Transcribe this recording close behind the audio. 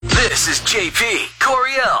This is JP,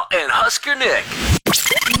 Coriel, and Husker Nick.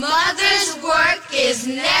 Mother's work is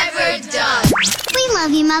never done. We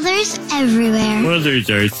love you, mothers, everywhere. Mothers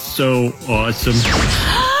are so awesome.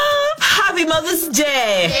 Happy Mother's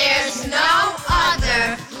Day. There's no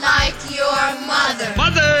other like your mother.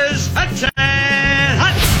 Mothers,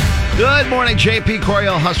 attack! Good morning, JP,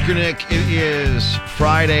 Coriel, Husker Nick. It is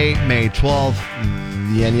Friday, May 12th.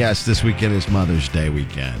 And yes, this weekend is Mother's Day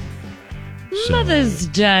weekend. So, Mother's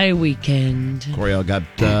Day weekend. Coriel, got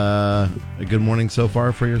a good morning so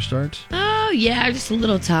far for your start? Oh, yeah, just a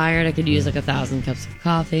little tired. I could use like 1,000 cups of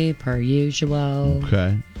coffee, per usual.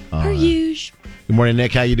 Okay. Per usual. Good morning,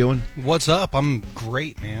 Nick. How you doing? What's up? I'm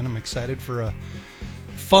great, man. I'm excited for a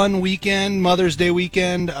fun weekend, Mother's Day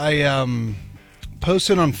weekend. I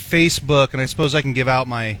posted on Facebook, and I suppose I can give out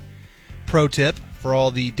my pro tip for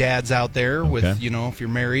all the dads out there with, if you're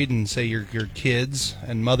married and say your kids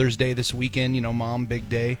and Mother's Day this weekend, Mom, big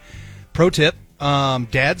day. Pro tip,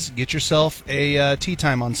 dads, get yourself a tea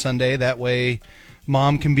time on Sunday. That way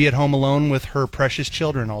Mom can be at home alone with her precious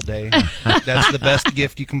children all day. That's the best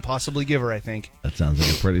gift you can possibly give her, I think. That sounds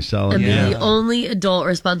like a pretty solid And be gift. the only adult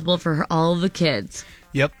responsible for all the kids.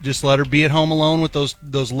 Yep, just let her be at home alone with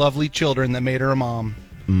those lovely children that made her a mom.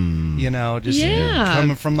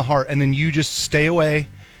 Coming from the heart. And then you just stay away,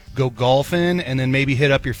 go golfing, and then maybe hit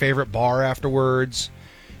up your favorite bar afterwards.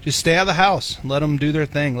 Just stay out of the house. Let them do their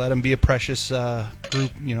thing. Let them be a precious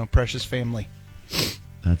group, precious family.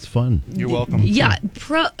 That's fun. You're welcome. Yeah,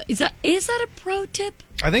 is that a pro tip?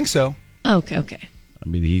 I think so. Okay. I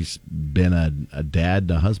mean, he's been a dad,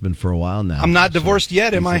 a husband for a while now. I'm not divorced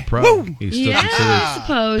yet, am I? A pro. Woo! He's still I considered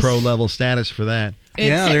suppose. pro-level status for that.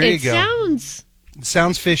 There you go. It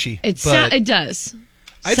Sounds fishy. it does.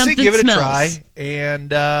 I'd Something say give it smells. a try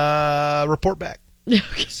and report back.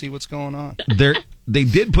 See what's going on. They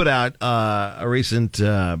did put out a recent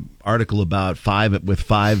article about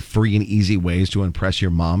five free and easy ways to impress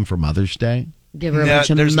your mom for Mother's Day. Give her a bunch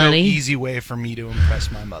of There's money. no easy way for me to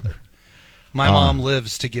impress my mother. My mom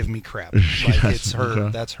lives to give me crap. Like it's her.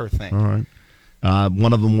 Okay. That's her thing. All right.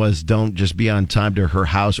 One of them was don't just be on time to her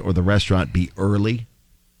house or the restaurant. Be early.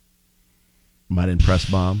 Might impress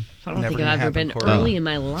Mom. I don't Never think gonna I've ever happen, been Corey. early in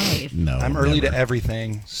my life. No, I'm early never. to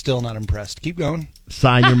everything. Still not impressed. Keep going.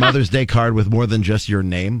 Sign your Mother's Day card with more than just your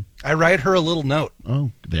name. I write her a little note.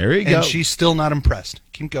 Oh, there you go. And she's still not impressed.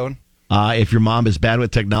 Keep going. If your mom is bad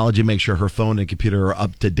with technology, make sure her phone and computer are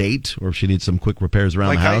up to date, or if she needs some quick repairs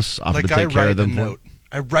around the house, offer to take care of them.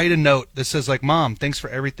 I write a note that says, like, Mom, thanks for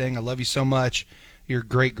everything. I love you so much. Your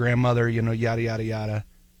great grandmother, yada, yada, yada.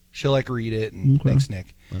 She'll, read it, and thanks,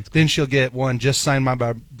 Nick. Then she'll get one just signed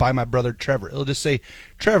by my brother Trevor. It'll just say,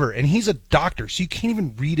 Trevor, and he's a doctor, so you can't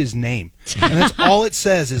even read his name. And that's all it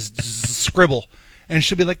says is scribble. And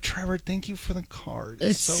she'll be like, Trevor, thank you for the card.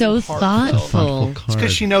 It's so heartfelt. thoughtful. It's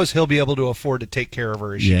because she knows he'll be able to afford to take care of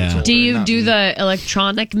her as she gets older. Do you not do me. the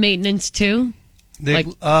electronic maintenance too?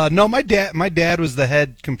 No, my dad was the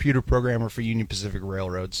head computer programmer for Union Pacific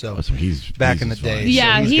Railroad, so he's back in the day.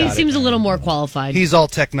 Yeah, so he seems a little more qualified. He's all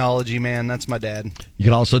technology, man. That's my dad. You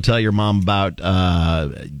can also tell your mom about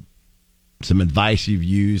some advice you've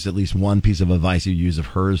used, at least one piece of advice you used of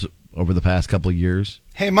hers over the past couple of years.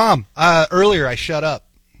 Hey, Mom, earlier I shut up.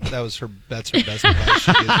 That's her best advice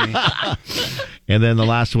she gives me. And then the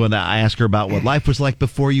last one, I asked her about what life was like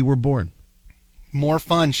before you were born. More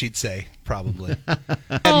fun, she'd say, probably.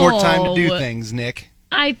 Had more time to do things, Nick.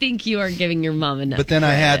 I think you are giving your mom enough But then I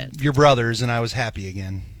credit. had your brothers, and I was happy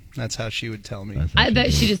again. That's how she would tell me. I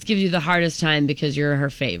bet she just gives you the hardest time because you're her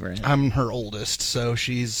favorite. I'm her oldest, so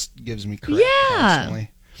she's gives me crap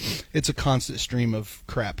constantly. It's a constant stream of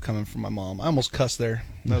crap coming from my mom. I almost cussed there.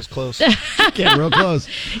 That was close. Getting real close.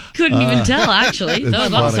 Couldn't even tell, actually. That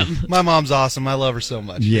was awesome. My mom's awesome. I love her so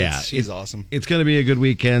much. Yeah. She's awesome. It's going to be a good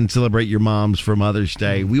weekend. Celebrate your moms for Mother's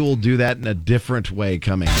Day. We will do that in a different way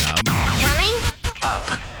coming up.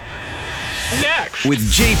 Next. With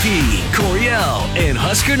JP, Coriel, and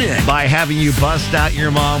Husker Nick. By having you bust out your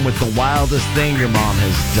mom with the wildest thing your mom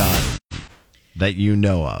has done that you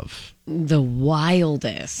know of. The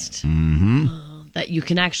wildest. That you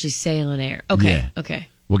can actually say on air. Okay.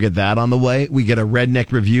 We'll get that on the way. We get a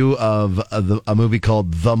Redneck review of a movie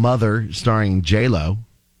called The Mother starring J-Lo.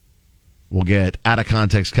 We'll get out of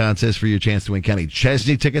context contest for your chance to win Kenny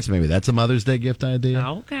Chesney tickets. Maybe that's a Mother's Day gift idea.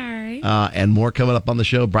 Okay. And more coming up on the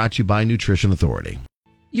show, brought to you by Nutrition Authority.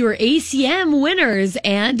 Your ACM winners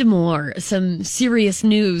and more. Some serious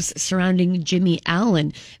news surrounding Jimmy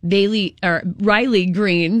Allen, Riley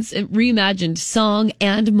Green's reimagined song,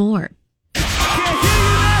 and more.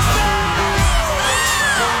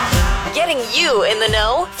 Getting you in the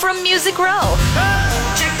know from Music Row.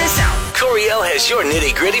 Check this out. Here's your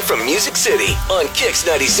nitty gritty from Music City on Kix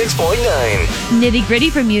 96.9. Nitty gritty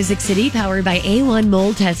from Music City, powered by A1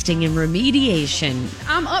 Mold Testing and Remediation.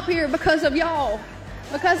 I'm up here because of y'all,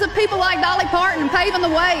 because of people like Dolly Parton paving the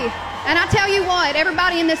way. And I tell you what,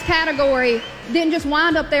 everybody in this category didn't just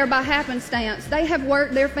wind up there by happenstance. They have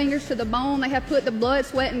worked their fingers to the bone. They have put the blood,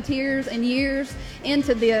 sweat, and tears and years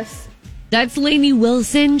into this. That's Lainey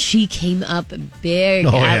Wilson. She came up big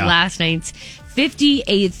at last night's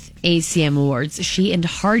 58th ACM Awards. She and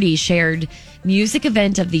Hardy shared Music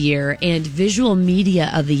Event of the Year and Visual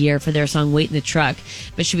Media of the Year for their song Wait in the Truck,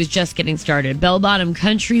 but she was just getting started. Bell Bottom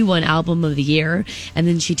Country won Album of the Year, and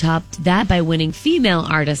then she topped that by winning Female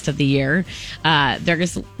Artist of the Year.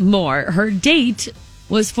 There's more. Her date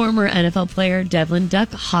was former NFL player Devlin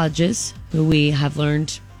Duck Hodges, who we have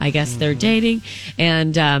learned, I guess, they're dating,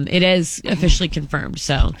 and it is officially confirmed.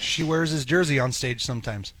 So She wears his jersey on stage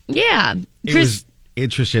sometimes. yeah, It was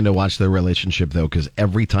interesting to watch their relationship, though, because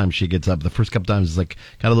every time she gets up, the first couple times, it's like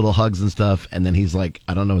got a little hugs and stuff, and then he's like,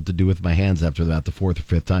 I don't know what to do with my hands after about the fourth or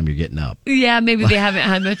fifth time you're getting up. yeah, maybe they haven't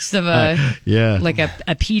had much of a Yeah.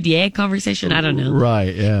 a PDA conversation. I don't know.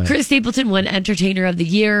 Right, yeah. Chris Stapleton won Entertainer of the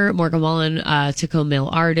Year. Morgan Wallen took home Male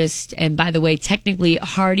Artist. And by the way, technically,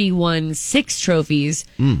 Hardy won 6 trophies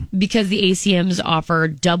because the ACMs offer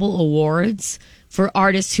double awards for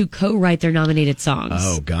artists who co-write their nominated songs.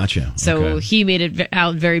 Oh, gotcha. So Okay. he made it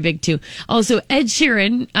out very big, too. Also, Ed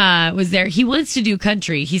Sheeran was there. He wants to do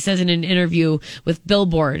country. He says in an interview with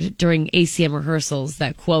Billboard during ACM rehearsals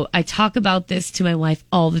that, quote, I talk about this to my wife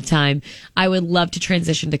all the time. I would love to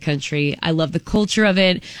transition to country. I love the culture of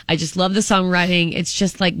it. I just love the songwriting. It's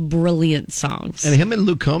just like brilliant songs. And him and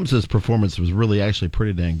Luke Combs' performance was really actually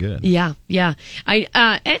pretty dang good. Yeah, yeah.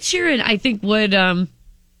 Ed Sheeran, I think, would...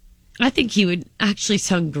 I think he would actually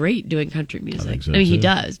sound great doing country music. think so, I mean, he too.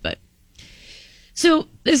 does, but... So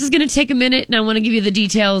this is going to take a minute, and I want to give you the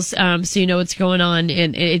details so you know what's going on,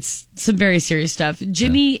 and it's some very serious stuff.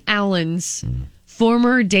 Jimmy Allen's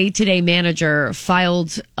former day-to-day manager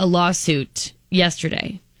filed a lawsuit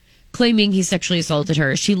yesterday claiming he sexually assaulted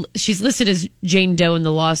her. She's listed as Jane Doe in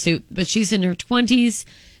the lawsuit, but she's in her 20s,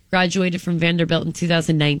 graduated from Vanderbilt in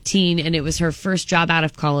 2019, and it was her first job out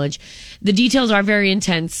of college. The details are very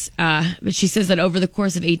intense, but she says that over the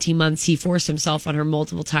course of 18 months, he forced himself on her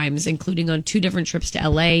multiple times, including on 2 different trips to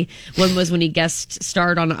LA. One was when he guest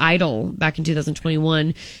starred on Idol back in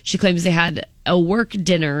 2021. She claims they had a work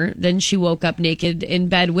dinner. Then she woke up naked in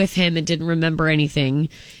bed with him and didn't remember anything.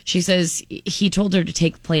 She says he told her to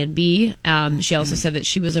take Plan B. She also said that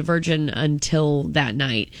she was a virgin until that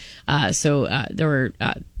night. So there were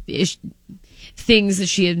things that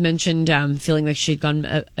she had mentioned, feeling like she'd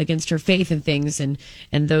gone against her faith and things, and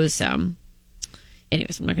those.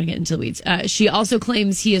 Anyways, I'm not going to get into the weeds. She also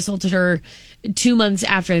claims he assaulted her 2 months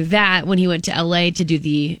after that when he went to LA to do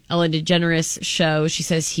the Ellen DeGeneres show. She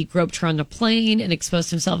says he groped her on the plane and exposed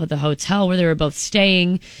himself at the hotel where they were both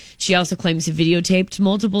staying. She also claims he videotaped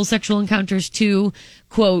multiple sexual encounters to,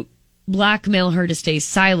 quote, blackmail her to stay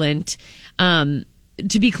silent. To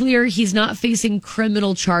be clear, he's not facing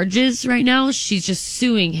criminal charges right now. She's just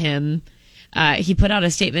suing him. He put out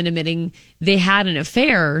a statement admitting they had an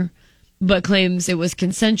affair, but claims it was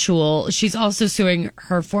consensual. She's also suing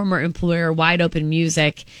her former employer, Wide Open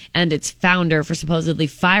Music, and its founder for supposedly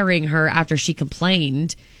firing her after she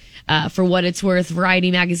complained. For what it's worth,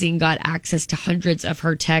 Variety magazine got access to hundreds of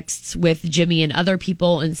her texts with Jimmy and other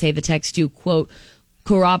people and say the texts do, quote,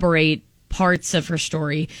 corroborate parts of her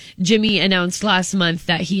story. Jimmy announced last month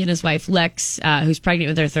that he and his wife Lex, who's pregnant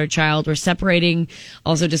with their 3rd child, were separating.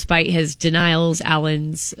 Also, despite his denials,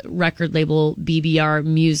 Allen's record label BBR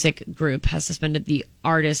Music Group has suspended the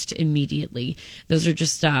artist immediately. Those are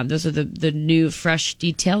just the new fresh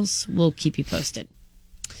details. We'll keep you posted.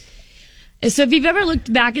 So if you've ever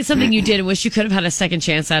looked back at something you did and wish you could have had a second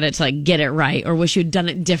chance at it to like get it right, or wish you'd done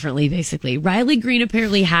it differently, basically, Riley Green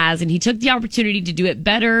apparently has, and he took the opportunity to do it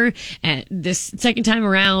better. And this second time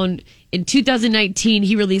around, in 2019,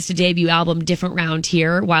 he released a debut album, Different Round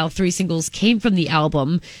Here, while 3 singles came from the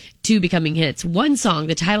album, 2 becoming hits. One song,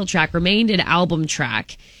 the title track, remained an album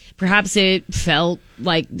track. Perhaps it felt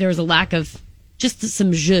like there was a lack of just some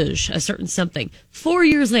zhuzh, a certain something. 4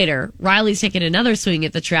 years later, Riley's taking another swing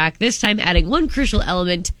at the track, this time adding one crucial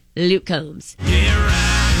element, Luke Combs.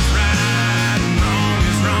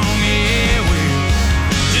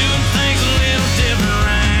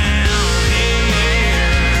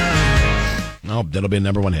 Oh, that'll be a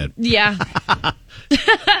number one hit. Yeah.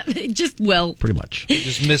 Just will. Pretty much.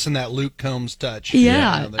 Just missing that Luke Combs touch.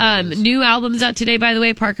 Yeah. there it is. New albums out today, by the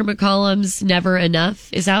way. Parker McCollum's Never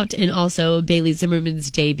Enough is out, and also Bailey Zimmerman's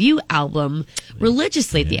debut album,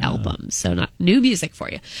 Religiously, the album. So not new music for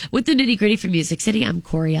you. With the nitty gritty from Music City, I'm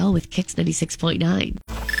Coriel with Kicks 96.9.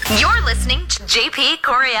 You're listening to JP,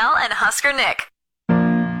 Coriel, and Husker Nick.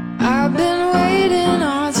 I've been waiting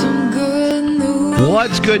on some good news.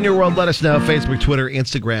 What's good in your world? Let us know. Facebook, Twitter,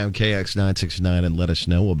 Instagram, KX969, and let us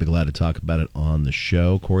know. We'll be glad to talk about it on the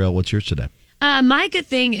show. Coriel, what's yours today? My good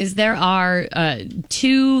thing is there are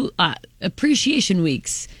 2 appreciation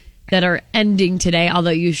weeks that are ending today,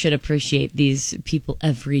 although you should appreciate these people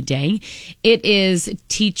every day. It is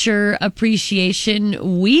Teacher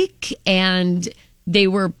Appreciation Week, and they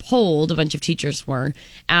were polled, a bunch of teachers were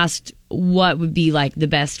asked what would be like the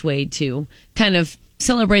best way to kind of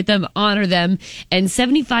celebrate them, honor them. And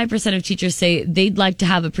 75% of teachers say they'd like to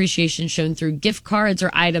have appreciation shown through gift cards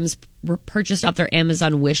or items purchased off their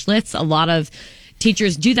Amazon wish lists. A lot of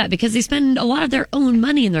teachers do that because they spend a lot of their own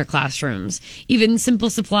money in their classrooms. Even simple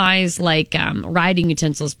supplies like writing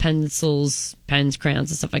utensils, pencils, pens,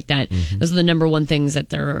 crayons, and stuff like that. Mm-hmm. Those are the number one things that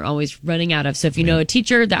they're always running out of. So if you know a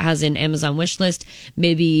teacher that has an Amazon wish list,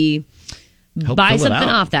 maybe buy something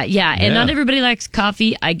off that. Yeah. And not everybody likes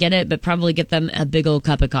coffee. I get it, but probably get them a big old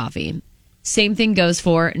cup of coffee. Same thing goes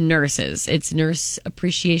for nurses. It's Nurse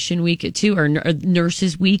Appreciation Week too, or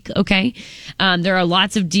Nurses Week. Okay. There are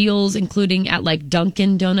lots of deals, including at like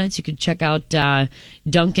Dunkin' Donuts. You could check out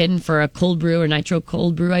Dunkin' for a cold brew or nitro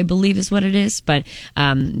cold brew, I believe is what it is. But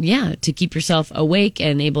to keep yourself awake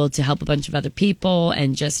and able to help a bunch of other people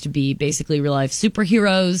and just to be basically real life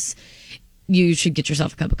superheroes, you should get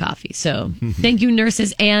yourself a cup of coffee. So thank you,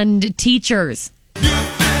 nurses and teachers.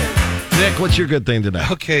 Nick, what's your good thing today?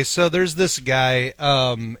 Okay, so there's this guy.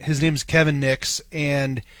 His name's Kevin Nix,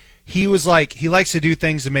 and he was like, he likes to do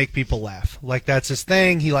things to make people laugh. Like, that's his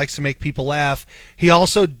thing. He likes to make people laugh. He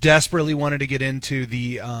also desperately wanted to get into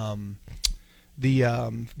the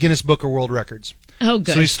Guinness Book of World Records. Oh,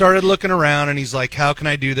 good. So he started looking around, and he's like, how can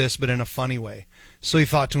I do this, but in a funny way? So he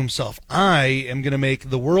thought to himself, I am going to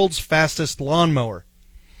make the world's fastest lawnmower.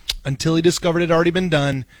 Until he discovered it had already been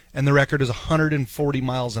done, and the record is 140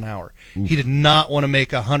 miles an hour. Oof. He did not want to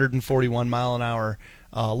make a 141 mile an hour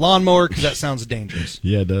lawnmower because that sounds dangerous.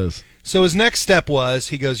 Yeah, it does. So his next step was,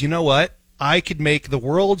 he goes, you know what? I could make the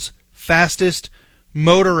world's fastest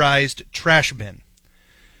motorized trash bin.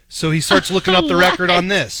 So he starts looking up the record on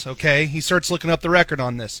this, okay? He starts looking up the record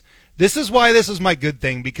on this. This is why this is my good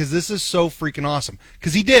thing, because this is so freaking awesome.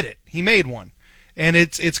 Because he did it. He made one. And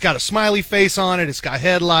it's got a smiley face on it. It's got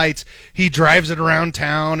headlights. He drives it around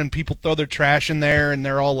town, and people throw their trash in there, and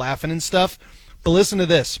they're all laughing and stuff. But listen to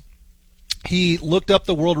this. He looked up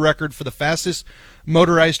the world record for the fastest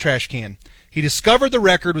motorized trash can. He discovered the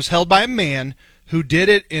record was held by a man who did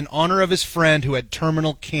it in honor of his friend who had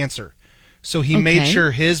terminal cancer. So he made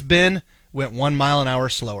sure his bin went 1 mile an hour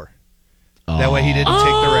slower. That way he didn't take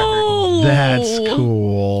the record. That's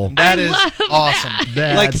cool. That is awesome.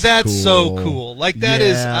 That's cool. so cool. Like that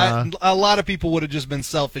is a lot of people would have just been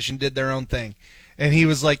selfish and did their own thing. And he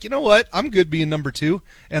was like, you know what? I'm good being number 2,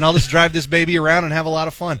 and I'll just drive this baby around and have a lot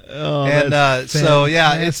of fun. So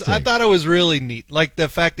yeah, I thought it was really neat. Like the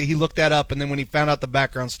fact that he looked that up, and then when he found out the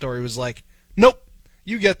background story, he was like, nope,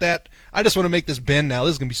 you get that. I just want to make this bin now.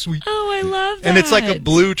 This is going to be sweet. Oh, I love that. And it's like a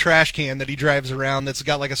blue trash can that he drives around that's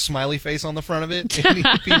got like a smiley face on the front of it. And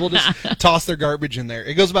people just toss their garbage in there.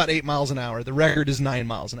 It goes about 8 miles an hour. The record is 9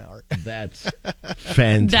 miles an hour. That's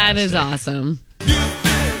fantastic. That is awesome.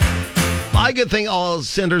 My good thing all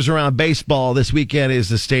centers around baseball. This weekend is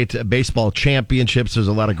the state baseball championships. There's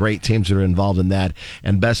a lot of great teams that are involved in that.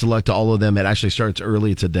 And best of luck to all of them. It actually starts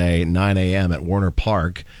early today, 9 a.m. at Warner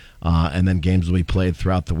Park. And then games will be played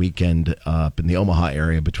throughout the weekend up in the Omaha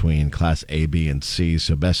area between Class A, B, and C.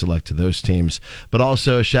 So best of luck to those teams. But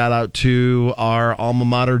also a shout out to our alma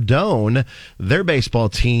mater, Doane. Their baseball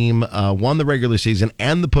team won the regular season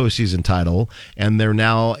and the postseason title, and they're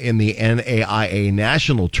now in the NAIA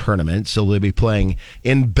National Tournament. So they'll be playing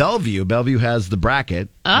in Bellevue. Bellevue has the bracket.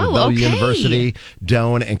 Bellevue University,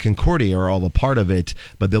 Doane, and Concordia are all a part of it.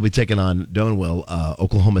 But they'll be taking on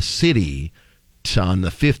Oklahoma City on the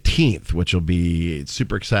 15th, which will be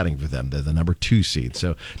super exciting for them. They're the number 2 seed.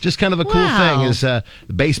 So just kind of a cool thing is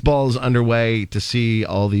baseball is underway to see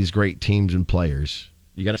all these great teams and players.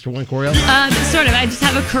 You got us for one, Coriel? Sort of. I just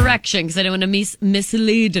have a correction because I don't want to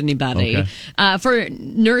mislead anybody. Okay. For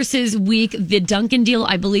Nurses Week, the Dunkin' deal,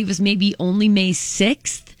 I believe, is maybe only May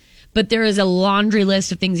 6th. but there is a laundry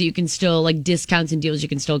list of things that you can still, like discounts and deals you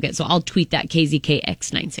can still get. So I'll tweet that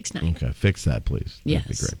KZKX969. Okay, fix that, please. Yes,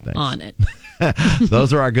 that'd be great. Thanks. on it.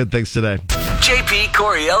 Those are our good things today. JP,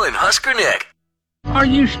 Coriel, and Husker Nick. Are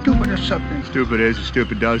you stupid or something? Stupid is as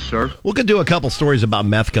stupid does, sir. We're going to do a couple stories about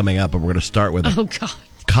meth coming up, and we're going to start with Oh, God.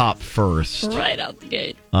 cop first. Right out the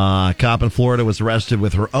gate. Cop in Florida was arrested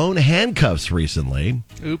with her own handcuffs recently.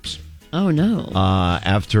 Oops. Oh, no.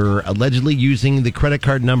 After allegedly using the credit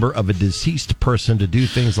card number of a deceased person to do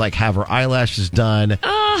things like have her eyelashes done,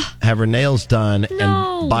 have her nails done,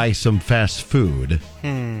 and buy some fast food.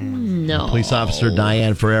 No. Police officer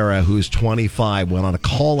Diane Ferreira, who's 25, went on a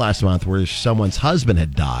call last month where someone's husband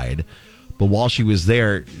had died. But while she was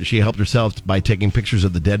there, she helped herself by taking pictures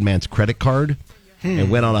of the dead man's credit card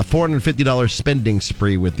and went on a $450 spending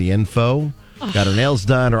spree with the info. Got her nails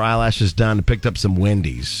done, her eyelashes done, and picked up some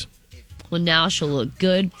Wendy's. Well, now she'll look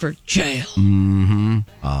good for jail.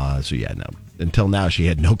 Mm-hmm. So, yeah, no. Until now, she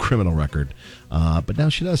had no criminal record. But now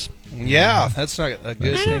she does. Yeah, that's not a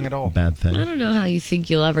good thing at all. Bad thing. I don't know how you think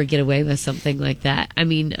you'll ever get away with something like that. I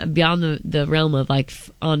mean, beyond the realm of, like,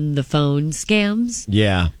 on the phone scams.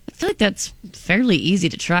 Yeah. I feel like that's fairly easy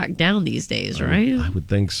to track down these days, right? I would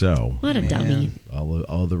think so. What a dummy.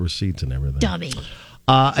 All the receipts and everything. Dummy.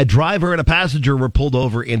 A driver and a passenger were pulled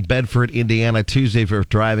over in Bedford, Indiana, Tuesday for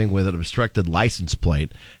driving with an obstructed license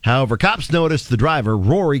plate. However, cops noticed the driver,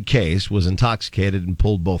 Rory Case, was intoxicated and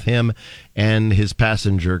pulled both him and his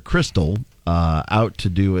passenger, Crystal, out to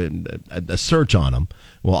do a search on him.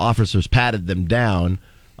 While officers patted them down,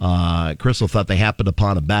 Crystal thought they happened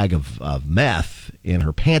upon a bag of meth in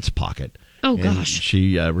her pants pocket. Oh, and gosh.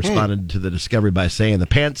 She responded to the discovery by saying the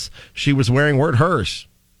pants she was wearing weren't hers.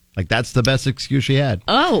 Like, that's the best excuse she had.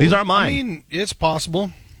 Oh. These aren't mine. I mean, it's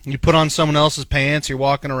possible. You put on someone else's pants, you're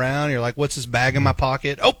walking around, you're like, what's this bag in my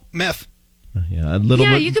pocket? Oh, meth. Yeah, a little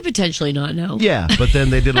bit. You could potentially not know. Yeah, but then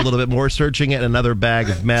they did a little bit more searching, and another bag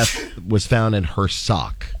of meth was found in her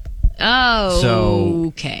sock. Oh, so,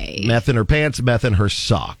 okay. Meth in her pants, meth in her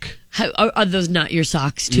sock. Are those not your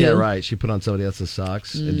socks, too? Yeah, right. She put on somebody else's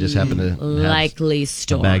socks and just happened to have likely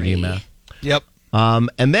story. a baggie of meth. Yep.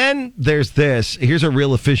 And then there's this. Here's a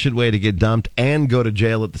real efficient way to get dumped and go to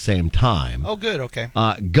jail at the same time. Oh, good. Okay.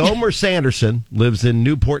 Gomer Sanderson lives in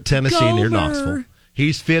Newport, Tennessee, near Gomer. Knoxville.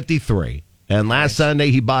 He's 53. And last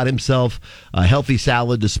Sunday, he bought himself a healthy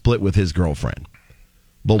salad to split with his girlfriend.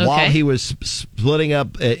 But while he was splitting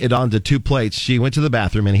up it onto two plates, she went to the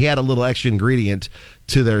bathroom, and he had a little extra ingredient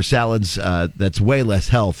to their salads that's way less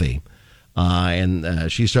healthy.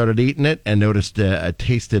 And she started eating it and noticed it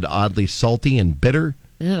tasted oddly salty and bitter.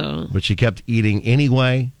 Oh. But she kept eating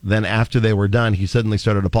anyway. Then after they were done, he suddenly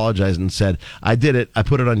started apologizing and said, I did it. I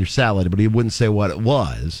put it on your salad. But he wouldn't say what it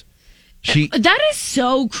was. That is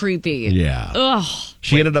so creepy. Yeah. Ugh.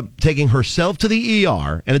 She ended up taking herself to the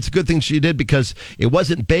ER. And it's a good thing she did because it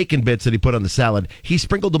wasn't bacon bits that he put on the salad. He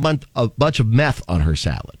sprinkled a bunch of meth on her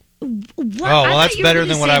salad. What? Oh, well, that's better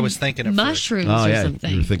than what I was thinking at mushrooms first. or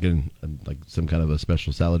something. You were thinking like some kind of a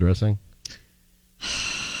special salad dressing?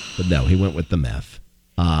 But no, he went with the meth.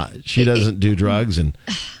 She doesn't do drugs,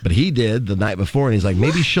 but he did the night before, and he's like,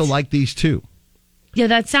 maybe she'll like these too. Yeah,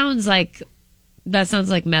 that sounds like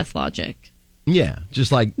meth logic. Yeah,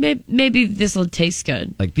 just like maybe this will taste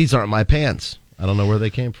good. Like, these aren't my pants. I don't know where they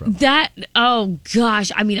came from. Oh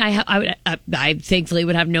gosh, I mean, I thankfully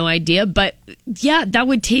would have no idea, but yeah, that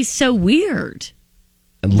would taste so weird.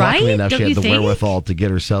 And luckily right? enough, Don't she had you the think? wherewithal to get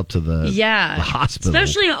herself to the hospital.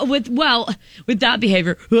 Especially with that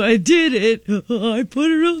behavior. I did it. I put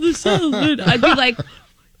it on the salad. I'd be like,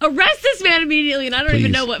 arrest this man immediately, and I don't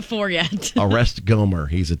even know what for yet. Arrest Gomer.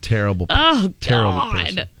 He's a terrible God.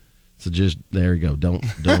 person. So just, there you go. Don't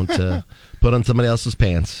put on somebody else's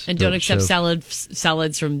pants. And don't accept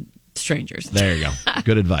salads from strangers. There you go.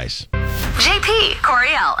 Good advice. JP,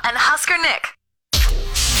 Coriel, and Husker Nick.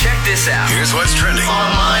 Check this out. Here's what's trending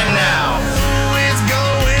online now. It's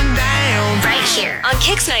going down right here on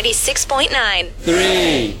Kix 96.9.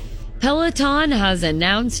 3. Peloton has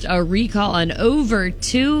announced a recall on over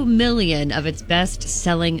 2 million of its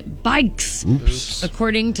best-selling bikes. Oops.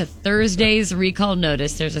 According to Thursday's recall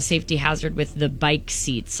notice, there's a safety hazard with the bike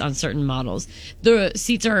seats on certain models. The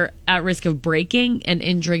seats are at risk of breaking and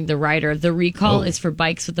injuring the rider. The recall is for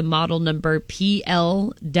bikes with the model number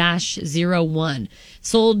PL-01,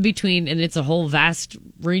 sold between, and it's a whole vast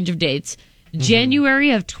range of dates, January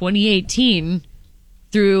of 2018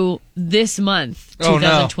 through this month,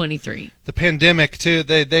 2023. No. The pandemic, too.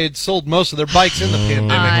 They'd sold most of their bikes in the pandemic.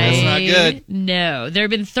 That's not good. No. There have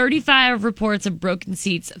been 35 reports of broken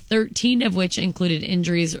seats, 13 of which included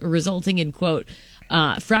injuries resulting in, quote,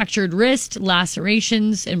 fractured wrist,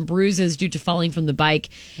 lacerations, and bruises due to falling from the bike.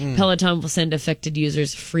 Peloton will send affected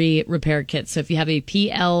users free repair kits. So if you have a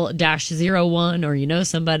PL-01 or you know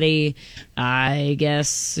somebody, I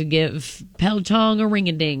guess give Peloton a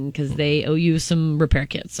ring-a-ding because they owe you some repair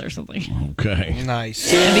kits or something. Okay.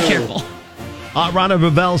 Nice. And be careful. Rhonda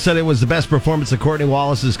Bevell said it was the best performance of Courtney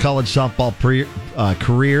Wallace's college softball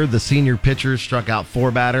career. The senior pitcher struck out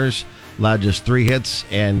 4 batters, allowed just 3 hits,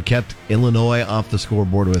 and kept Illinois off the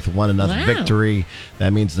scoreboard with 1-0 victory.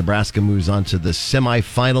 That means Nebraska moves on to the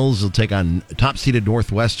semifinals. They'll take on top-seeded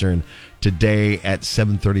Northwestern today at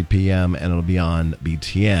 7:30 p.m., and it'll be on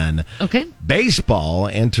BTN. Okay. Baseball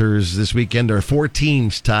enters this weekend. There are 4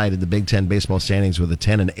 teams tied in the Big Ten baseball standings with a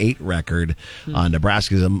 10-8 record.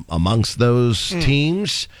 Nebraska's amongst those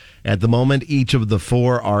teams. At the moment, each of the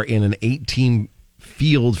 4 are in an 8-team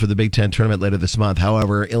field for the Big Ten tournament later this month.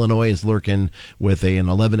 However, Illinois is lurking with an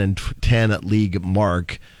 11-10 league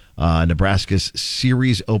mark. Nebraska's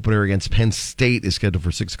series opener against Penn State is scheduled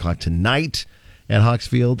for 6 o'clock tonight at Hawks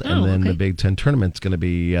Field, and then the Big Ten tournament's going to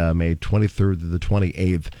be May 23rd to the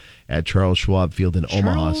 28th at Charles Schwab Field in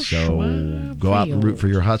Omaha. So go out and root for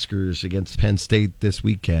your Huskers against Penn State this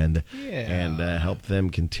weekend and help them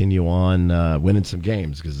continue on winning some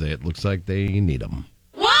games because it looks like they need them.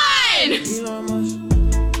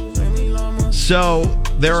 So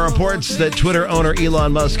there are reports that Twitter owner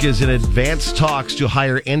Elon Musk is in advanced talks to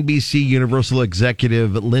hire NBC Universal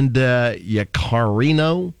executive Linda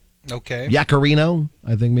Yaccarino. Okay. Yaccarino,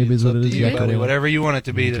 I think maybe is what it is. You, buddy, whatever you want it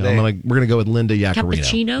to be today. We're going to go with Linda Yaccarino.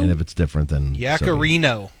 Cappuccino? And if it's different, then...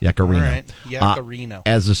 Yaccarino. Yaccarino. All right. Yaccarino.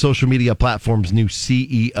 As the social media platform's new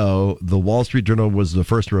CEO, the Wall Street Journal was the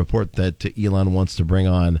first to report that Elon wants to bring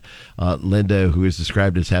on Linda, who is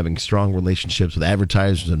described as having strong relationships with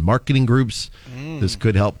advertisers and marketing groups. This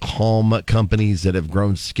could help calm companies that have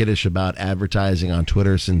grown skittish about advertising on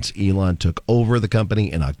Twitter since Elon took over the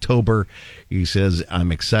company in October. He says,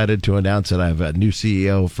 I'm excited to announce that I have a new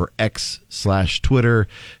CEO for X/Twitter.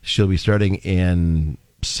 She'll be starting in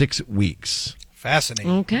 6 weeks.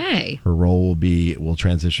 Fascinating. Okay. Her role will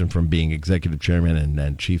transition from being executive chairman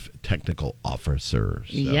and chief technical officer.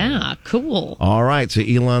 So. Yeah, cool. All right, so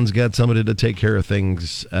Elon's got somebody to take care of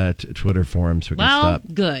things at Twitter for him so we can stop.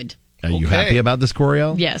 Good. Are you happy about this,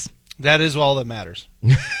 Coriel? Yes. That is all that matters.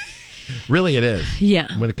 Really, it is.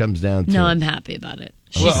 Yeah. When it comes down to No, it. I'm happy about it.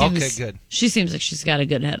 Okay, good. She seems like she's got a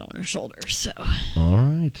good head on her shoulders. So. All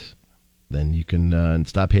right. Then you can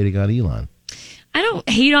stop hating on Elon. I don't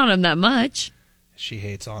hate on him that much. She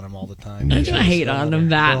hates on him all the time. I don't hate on him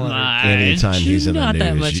that much. Anytime he's in the Not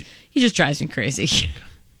that news, much. He just drives me crazy.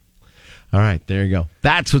 All right, there you go.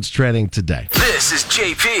 That's what's trending today. This is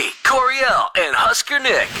JP, Coriel, and Husker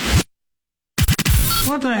Nick.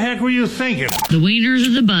 What the heck were you thinking? The wieners or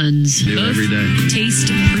the buns. Do every day.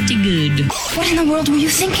 Taste pretty good. What in the world were you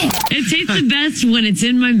thinking? It tastes the best when it's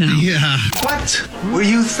in my mouth. Yeah. What were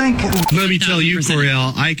you thinking? Let me tell you,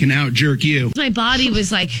 Coriel, I can out-jerk you. My body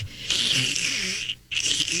was like...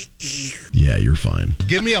 Yeah, you're fine.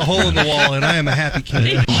 Give me a hole in the wall and I am a happy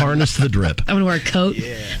kid. Harness the drip. I'm going to wear a coat.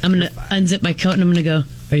 Yeah, I'm going to unzip my coat and I'm going to go,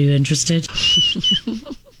 are you interested?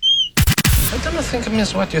 I don't think it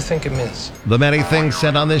means what you think it means. The many things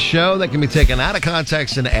said on this show that can be taken out of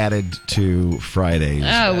context and added to Friday's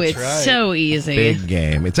So easy. big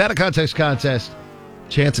game. It's out of context contest.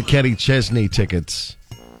 Chance at Kenny Chesney tickets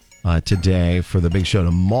today for the big show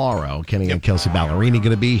tomorrow. Kenny and Kelsey Ballerini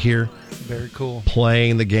going to be here. Very cool.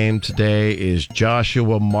 Playing the game today is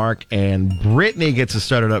Joshua, Mark, and Brittany gets us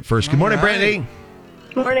started up first. Good morning, Brittany.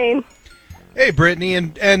 Morning. Hey, Brittany,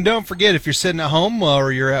 and don't forget, if you're sitting at home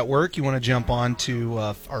or you're at work, you want to jump on to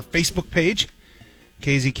our Facebook page,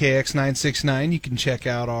 KZKX969. You can check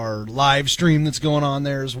out our live stream that's going on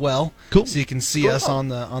there as well. Cool. So you can see us on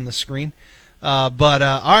the screen. All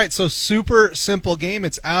right, so super simple game.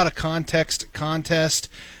 It's out of context contest.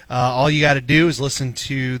 All you got to do is listen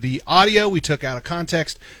to the audio we took out of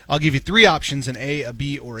context. I'll give you 3 options, an A, a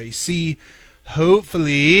B, or a C.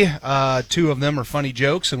 Hopefully, 2 of them are funny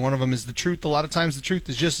jokes, and one of them is the truth. A lot of times the truth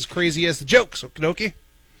is just as crazy as the jokes. Okie dokie?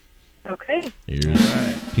 Okay.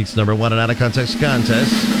 Here's piece number 1 in Out of Context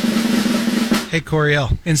Contest. Hey,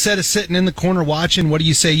 Coriel, instead of sitting in the corner watching, what do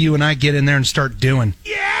you say you and I get in there and start doing?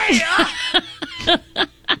 Yeah!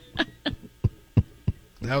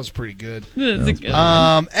 That was pretty good. That's a good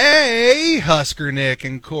A, Husker Nick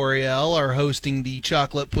and Coriel are hosting the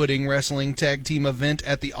Chocolate Pudding Wrestling Tag Team event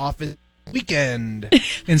at the office weekend.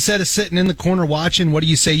 Instead of sitting in the corner watching, what do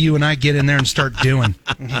you say you and I get in there and start doing?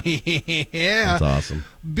 Yeah. That's awesome.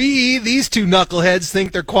 B, these 2 knuckleheads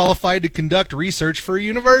think they're qualified to conduct research for a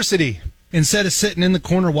university. Instead of sitting in the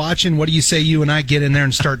corner watching, what do you say you and I get in there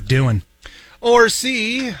and start doing? Or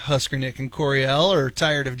C, Husker Nick and Coriel are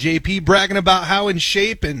tired of JP bragging about how in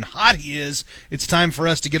shape and hot he is. It's time for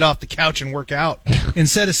us to get off the couch and work out.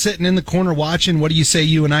 Instead of sitting in the corner watching, what do you say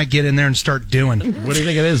you and I get in there and start doing? What do you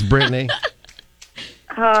think it is, Brittany?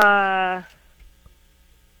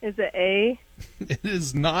 Is it A? It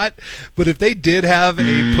is not. But if they did have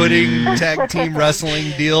a pudding tag team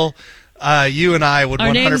wrestling deal, you and I would 100%.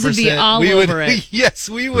 Our names would be all over it. Yes,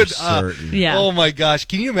 we would. Yeah. Oh my gosh!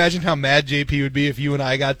 Can you imagine how mad JP would be if you and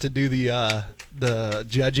I got to do the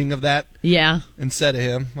judging of that? Yeah. Instead of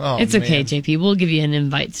him. Oh, it's man. okay, JP. We'll give you an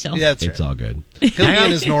invite still. Yeah, that's It's right. all good. He'll be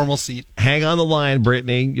in his normal seat. Hang on the line,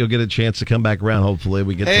 Brittany. You'll get a chance to come back around. Hopefully,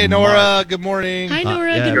 we get. Hey, to Nora. Mark. Good morning. Hi,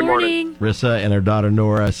 Nora. yeah. Good morning. Rissa and her daughter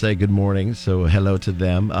Nora say good morning. So hello to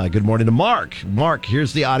them. Good morning to Mark. Mark,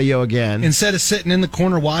 here's the audio again. Instead of sitting in the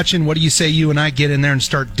corner watching, what do you say you and I get in there and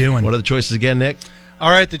start doing? What are the choices again, Nick?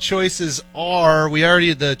 All right, the choices are,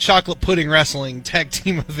 the chocolate pudding wrestling tag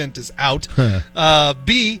team event is out.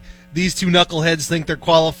 B, these two knuckleheads think they're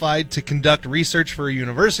qualified to conduct research for a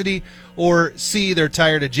university. Or C, they're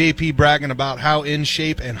tired of JP bragging about how in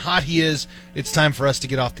shape and hot he is. It's time for us to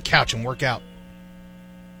get off the couch and work out.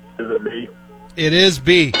 Is it B? It is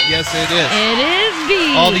B. Yes, it is. It is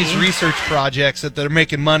B. All these research projects that they're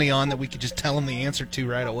making money on that we could just tell them the answer to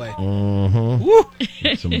right away. Mm-hmm. Woo!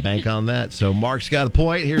 Get some bank on that. So Mark's got a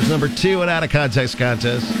point. Here's number 2 in Out of Context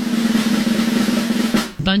contest.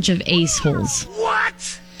 Bunch of ace holes.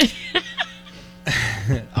 What?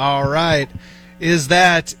 All right. Is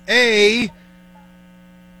that A,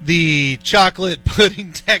 the chocolate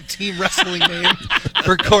pudding tag team wrestling name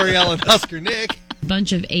for Coriel and Husker Nick?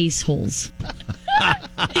 Bunch of ace holes.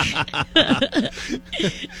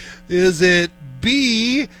 Is it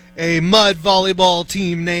B, a mud volleyball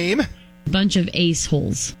team name? Bunch of ace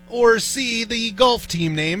holes. Or C, the golf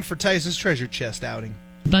team name for Tyson's treasure chest outing?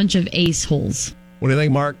 Bunch of ace holes. What do you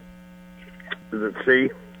think, Mark? Is it C?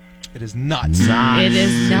 It is not. It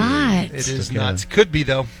is not. It is not. Could be,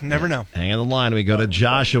 though. Never know. Hang on the line. We go to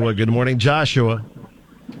Joshua. Good morning, Joshua.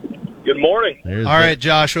 Good morning. All right,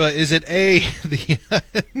 Joshua. Is it A,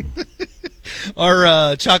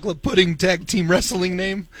 our chocolate pudding tag team wrestling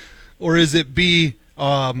name? Or is it B,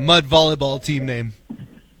 mud volleyball team name?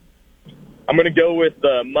 I'm going to go with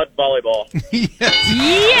mud volleyball. Yay!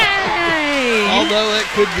 Although it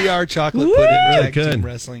could be our chocolate pudding tag team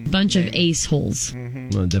wrestling. Bunch of ace holes.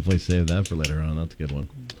 We'll definitely save that for later on. That's a good one.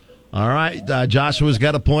 All right, Joshua's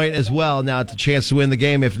got a point as well. Now it's a chance to win the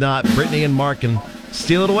game. If not, Brittany and Mark can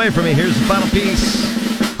steal it away from me. Here's the final piece.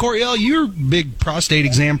 Coriel, you're a big prostate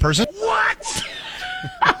exam person. What?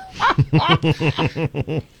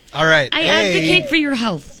 All right. I advocate for your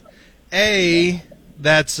health. A,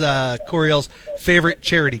 that's Coriel's favorite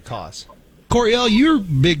charity cause. Coriel, you're a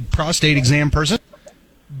big prostate exam person.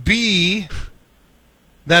 B,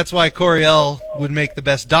 that's why Coriel would make the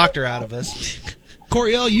best doctor out of us.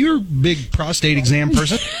 Coriel, you're a big prostate exam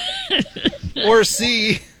person. Or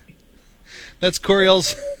C, that's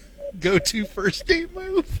Coriel's go-to first date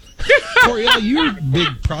move. Coriel, you're a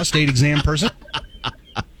big prostate exam person.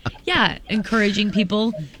 Yeah, encouraging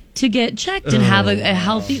people to get checked and have lead a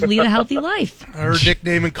healthy life. Her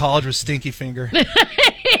nickname in college was Stinky Finger.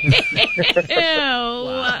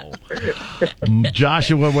 Wow.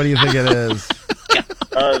 Joshua, what do you think it is?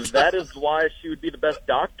 That is why she would be the best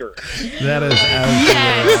doctor. That is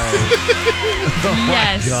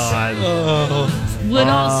Yes. God. Would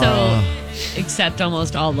also accept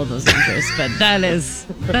almost all of those interests, but that is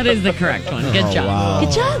the correct one. Good job. Wow.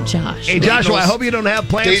 Good job, Josh. Hey, Joshua, I hope you don't have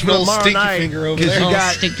plans Dave for Knowles' tomorrow Stinky night Finger over because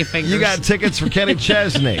there. Stinky fingers. you got tickets for Kenny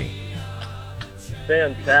Chesney.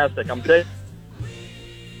 Fantastic. I'm taking.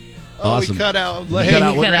 Awesome. We cut out. You cut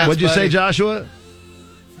out. What'd you say, Joshua?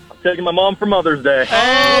 Taking my mom for Mother's Day.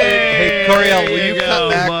 Hey, Coriel, will you go, cut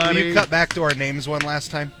back? buddy. Will you cut back to our names one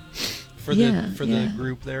last time for the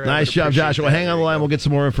group there? Nice job, Joshua. Hang on the line. We'll get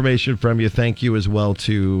some more information from you. Thank you as well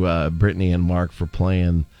to Brittany and Mark for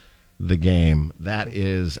playing the game. That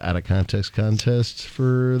is Out of Context contest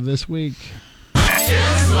for this week.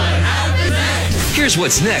 Here's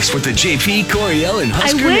what's next with the JP, Coriel, and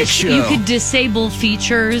Husker I Nick wish show. you could disable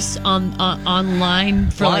features on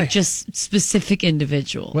online for Why? like just specific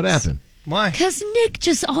individuals. What happened? Why? Because Nick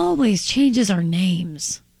just always changes our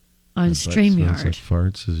names on Smells StreamYard. like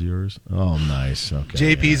farts is yours. Oh, nice.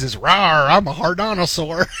 Okay. JP's is rawr. I'm a hard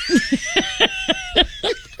dinosaur.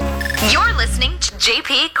 You're listening to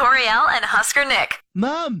JP, Coriel, and Husker Nick.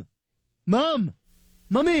 Mom! Mom!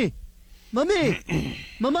 Mommy! Mommy!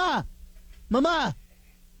 Mama! Mama!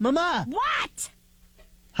 Mama! What?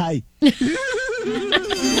 Hi.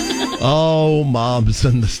 Oh, moms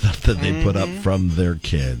and the stuff that they put up from their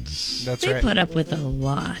kids. That's They right. put up with a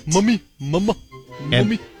lot. Mommy, mama, And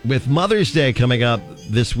mommy. with Mother's Day coming up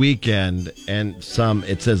this weekend, and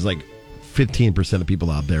it says like 15% of people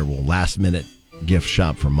out there will last minute gift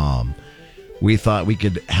shop for mom. We thought we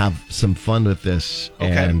could have some fun with this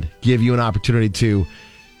and give you an opportunity to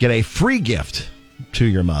get a free gift to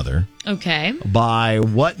your mother. Okay. By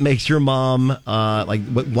what makes your mom,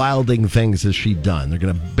 what wilding things has she done? They're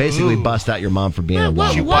going to basically bust out your mom for being a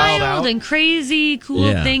What wild. wild and crazy, cool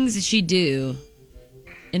Yeah. things did she do?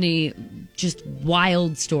 Any just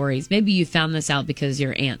wild stories? Maybe you found this out because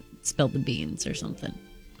your aunt spilled the beans or something.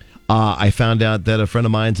 I found out that a friend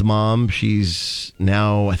of mine's mom, she's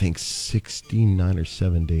now, I think, 69 or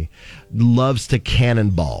 70, loves to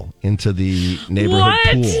cannonball into the neighborhood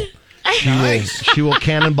pool. She will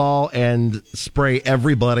cannonball and spray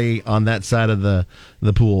everybody on that side of the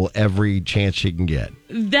pool every chance she can get.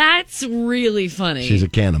 That's really funny. She's a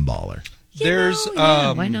cannonballer.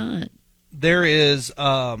 Why not? There is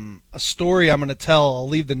a story I'm going to tell. I'll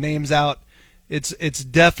leave the names out. It's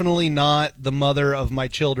definitely not the mother of my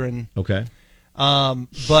children. Okay.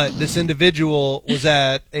 But this individual was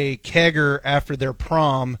at a kegger after their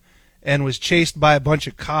prom and was chased by a bunch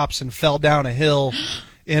of cops and fell down a hill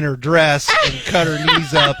in her dress and cut her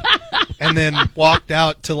knees up, and then walked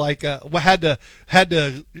out to had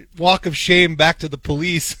to walk of shame back to the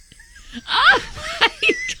police. Oh my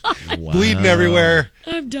God. Wow. Bleeding everywhere.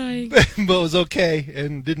 I'm dying. But was okay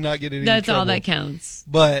and did not get any That's trouble. all that counts.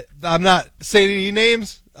 But I'm not saying any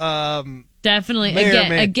names. Definitely,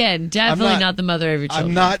 definitely not the mother of your children.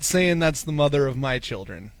 I'm not saying that's the mother of my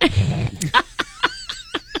children.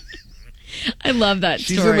 I love that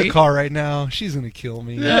She's story. in the car right now. She's going to kill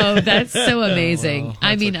me. Oh, that's so amazing. Well,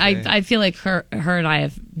 I mean, okay. I feel like her and I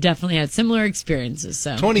have definitely had similar experiences.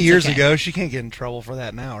 So 20 it's years okay. ago, she can't get in trouble for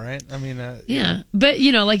that now, right? I mean, Yeah, but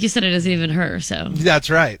like you said, it isn't even her. So that's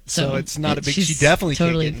right. So it's not a big. She definitely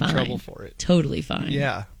totally can't get in fine. trouble for it. Totally fine.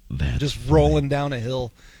 Yeah, That's just rolling down a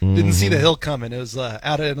hill. Didn't see the hill coming. It was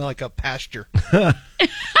out in like a pasture. Fell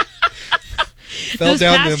Those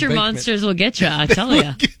down the pasture embankment. monsters will get you. I tell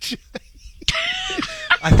you.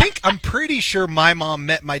 I'm pretty sure my mom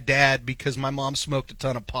met my dad because my mom smoked a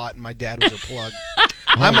ton of pot and my dad was a plug.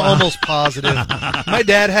 I'm almost positive. My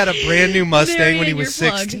dad had a brand new Mustang when he was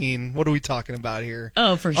 16. What are we talking about here?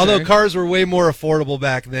 Oh, for sure. Although cars were way more affordable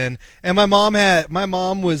back then. And my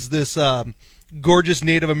mom was this gorgeous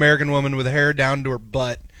Native American woman with hair down to her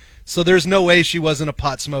butt. So there's no way she wasn't a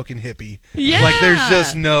pot smoking hippie. Yeah. Like there's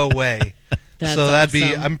just no way. That's so that'd be.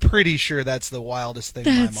 awesome. I'm pretty sure that's the wildest thing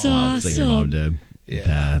That's my mom. I think your mom did. Yeah.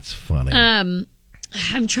 That's funny. I'm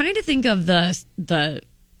trying to think of the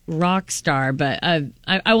rock star, but I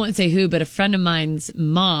won't say who, but a friend of mine's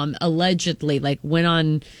mom allegedly went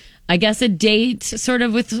on, I guess, a date sort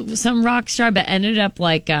of with some rock star, but ended up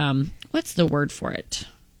what's the word for it?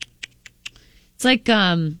 It's like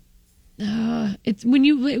it's when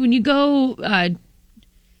you go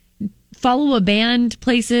follow a band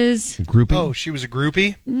places. Groupie? Oh, she was a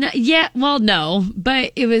groupie? No,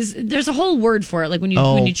 but there's a whole word for it, like when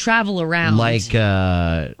you travel around. Like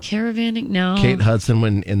Caravanning? No. Kate Hudson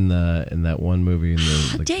when in that one movie in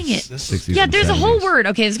the Dang it. 60s Yeah, and there's a 70s. whole word.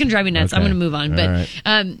 Okay, this is going to drive me nuts. I'm Okay. going to move on. All But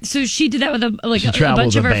right. so she did that with a traveled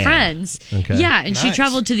bunch of with her a band. friends. Okay. Yeah, and she Nice.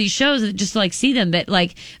 traveled to these shows just to see them. But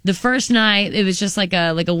the first night, it was just like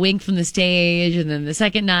a wink from the stage, and then the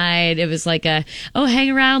second night, it was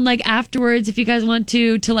hang around afterwards if you guys want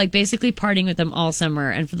to basically partying with them all summer.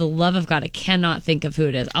 And for the love of God, I cannot think of who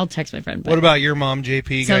it is. I'll text my friend. But What about your mom,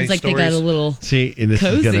 JP? sounds like they got a little See, and this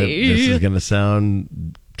is gonna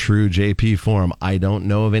sound true JP form. I don't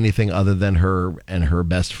know of anything other than her and her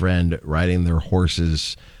best friend riding their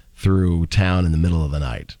horses through town in the middle of the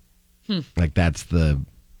night. That's the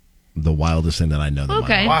wildest thing that I know.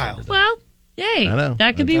 Okay. Wild. Well, yay. I know.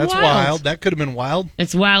 That could be That's wild. wild. That could have been wild.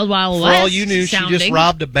 It's wild, wild, For west all you knew, sounding. she just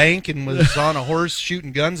robbed a bank and was on a horse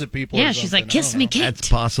shooting guns at people. Yeah, or she's something. like, kiss me, Kate. That's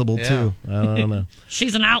possible Yeah. too. I don't know.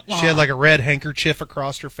 She's an outlaw. She had a red handkerchief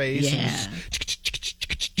across her face. Yeah.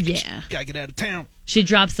 And Yeah. gotta get out of town. She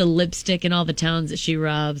drops the lipstick in all the towns that she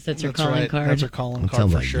robs. That's her calling right. card. That's her calling It card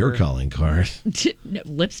sounds for like sure. your calling card. No,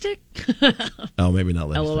 lipstick? Oh, maybe not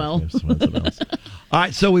lipstick. LOL. Maybe something else. All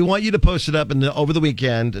right, so we want you to post it up over the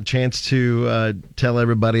weekend. A chance to tell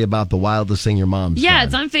everybody about the wildest thing your mom's Yeah, done.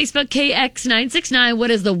 it's on Facebook, KX969.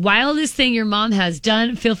 What is the wildest thing your mom has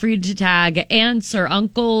done? Feel free to tag aunts or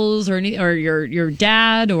uncles or your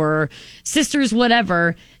dad or sisters,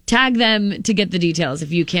 whatever. Tag them to get the details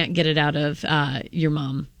if you can't get it out of your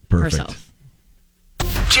mom Perfect. herself.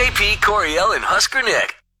 JP, Coriel, and Husker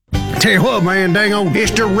Nick. Tell you what, man, dang on. It's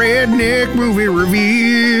the Redneck Movie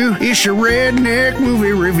Review. It's your Redneck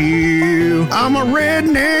Movie Review. I'm a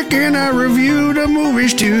redneck and I review the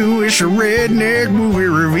movies too. It's a Redneck Movie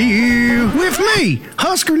Review. With me,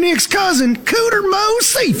 Husker Nick's cousin, Cooter Mo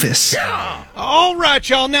Cephas. All right,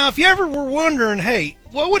 y'all. Now, if you ever were wondering, hey,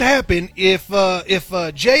 what would happen if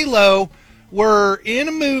J-Lo were in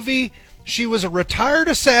a movie, she was a retired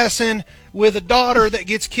assassin with a daughter that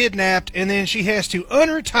gets kidnapped, and then she has to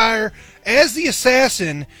unretire as the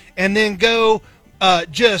assassin and then go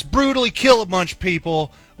just brutally kill a bunch of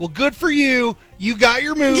people. Well, good for you. You got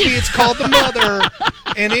your movie. It's called The Mother,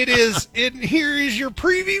 and here is your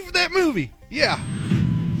preview for that movie. Yeah.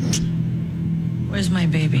 Where's my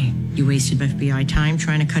baby? You wasted FBI time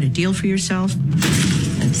trying to cut a deal for yourself,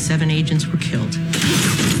 and 7 agents were killed.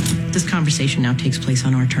 This conversation now takes place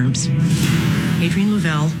on our terms. Adrian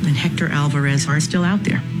Lavelle and Hector Alvarez are still out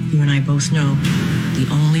there. You and I both know the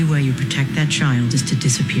only way you protect that child is to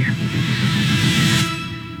disappear.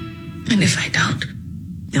 And if I don't?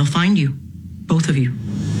 They'll find you. Both of you.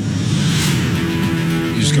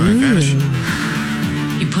 You just gonna vanish.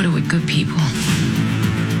 You put her with good people.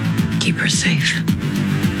 Keep her safe.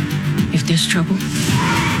 If there's trouble,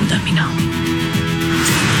 let me know.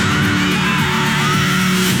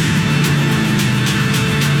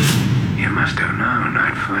 You must have known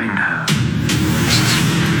I'd find her.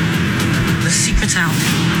 The secret's out.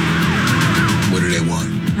 What do they want?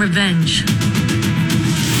 Revenge.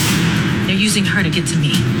 They're using her to get to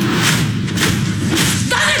me.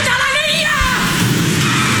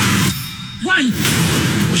 Run!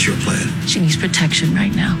 What's your plan? She needs protection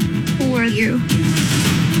right now. Who are you?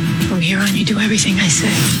 From here on, you do everything I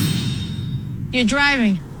say. You're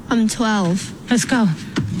driving. I'm 12. Let's go.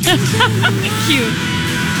 Cute.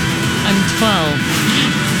 I'm 12.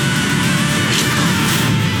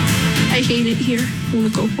 I hate it here. I want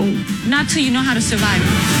to go home. Not till you know how to survive.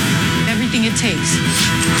 Everything it takes.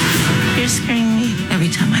 You're scaring me. Every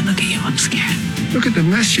time I look at you, I'm scared. Look at the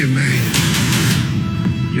mess you made.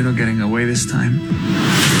 You're not getting away this time.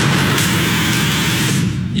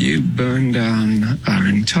 You burned down our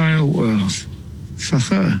entire world for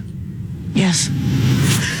her. Yes.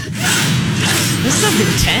 This is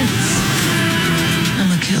intense.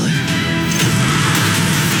 I'm a killer.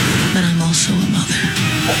 But I'm also a mother.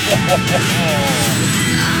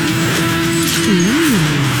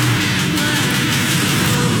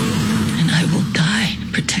 And I will die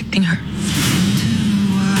protecting her.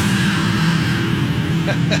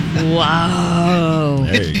 Wow.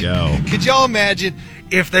 There you go. Could y'all imagine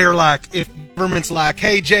if they're like, if government's like,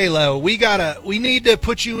 hey, J-Lo, we need to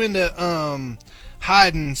put you into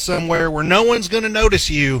hiding somewhere where no one's going to notice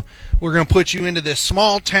you. We're going to put you into this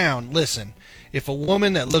small town. Listen, if a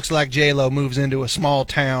woman that looks like J-Lo moves into a small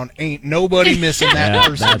town, ain't nobody missing that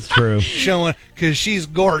person. That's true. Showing, because she's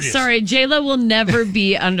gorgeous. Sorry, J-Lo will never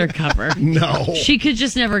be undercover. No. She could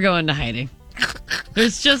just never go into hiding.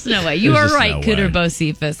 There's just no way. You There's are just right, no Cooter way.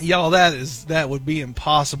 Bocephus. Y'all, that would be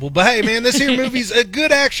impossible. But hey, man, this here movie's a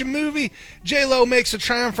good action movie. J-Lo makes a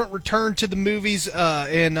triumphant return to the movies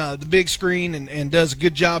and the big screen and does a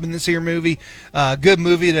good job in this here movie. Good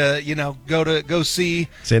movie to go see.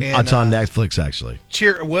 It's on Netflix, actually.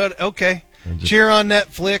 Cheer Cheer on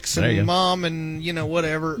Netflix There you and go. Mom and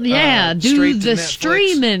whatever. Yeah, do straight to the Netflix.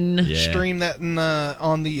 streaming. Yeah. Stream that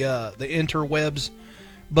on the interwebs.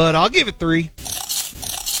 But I'll give it 3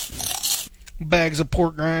 bags of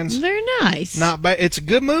pork rinds. Very nice. Not bad. It's a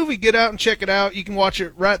good movie. Get out and check it out. You can watch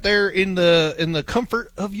it right there in the comfort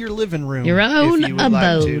of your living room. Your own if you would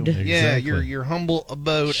abode. Like to. Yeah, Exactly. your humble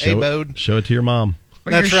abode. Show it to your mom.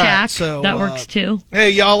 Or your That's right. shack. So, that works too.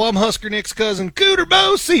 Hey, y'all, I'm Husker Nick's cousin, Cooter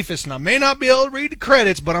Bocephus, and I may not be able to read the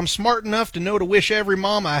credits, but I'm smart enough to know to wish every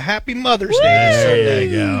mom a happy Mother's Day Sunday. There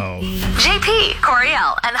you go. JP,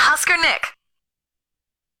 Coriel, and Husker Nick.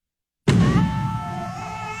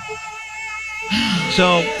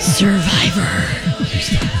 So Survivor.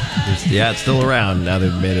 yeah, it's still around. Now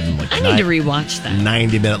they've made it in like I need to rewatch that.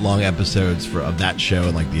 90-minute long episodes of that show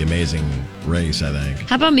and like The Amazing Race, I think.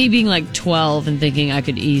 How about me being like 12 and thinking I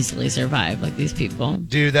could easily survive like these people?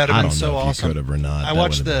 Dude, that would I have been don't so know if awesome. you could have or not. I That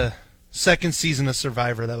watched would've the second season of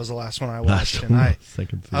Survivor. That was the last one I Last watched. And one, I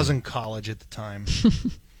second was season. in college at the time.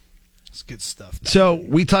 It's good stuff. So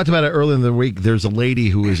we talked about it earlier in the week. There's a lady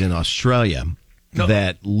who is in Australia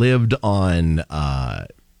that lived on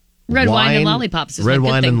Red wine and lollipops is red my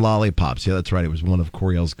good wine thing. and lollipops. Yeah, that's right. It was one of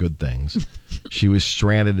Coriel's good things. She was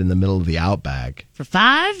stranded in the middle of the outback For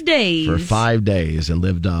 5 days. for 5 days and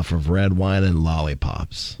lived off of red wine and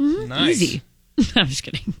lollipops. Mhm, Nice. Easy. I'm just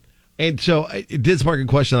kidding. And so it did spark a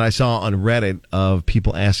question that I saw on Reddit of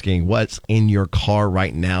people asking what's in your car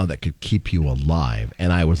right now that could keep you alive.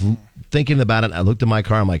 And I was thinking about it. I looked at my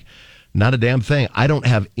car. I'm like, not a damn thing. I don't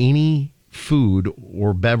have any food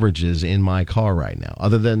or beverages in my car right now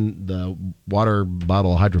other than the water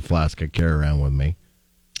bottle hydro flask I carry around with me.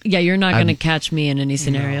 Yeah, you're not going to catch me in any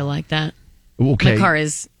scenario like that. Okay. My car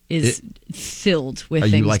is filled with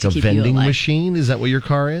things Are you like to a keep vending you alive. machine? Is that what your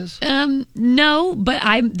car is? No, but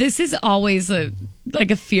this is always a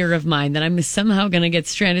fear of mine that I'm somehow going to get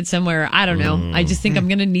stranded somewhere. I don't know. I just think I'm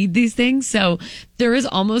going to need these things. So there is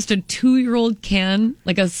almost a 2-year-old can,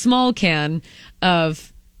 like a small can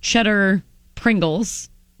of cheddar Pringles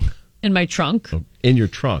in my trunk. In your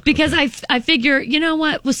trunk. Because I figure, you know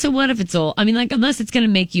what? Well, so what if it's old? I mean, like, unless it's going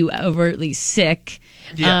to make you overtly sick.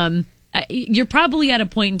 Yeah. You're probably at a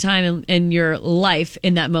point in time in your life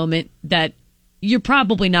in that moment that you're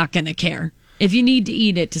probably not going to care. If you need to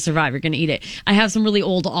eat it to survive, you're going to eat it. I have some really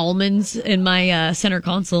old almonds in my center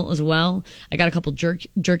console as well. I got a couple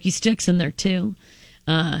jerky sticks in there too.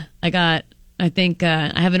 I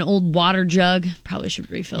have an old water jug. Probably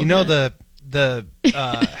should refill. You know, that. the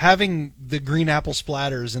having the green apple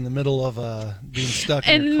splatters in the middle of being stuck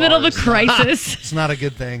in your the middle car of a crisis. It's not a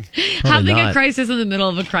good thing. Having a crisis in the middle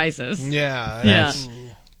of a crisis. Yeah.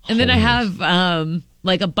 And then I have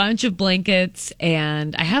like a bunch of blankets,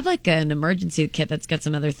 and I have like an emergency kit that's got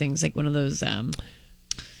some other things, like one of those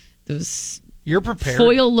You're prepared.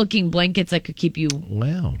 foil-looking blankets that could keep you.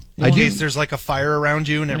 Wow. In case there's like a fire around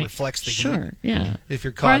you and it reflects the heat. Sure, yeah. If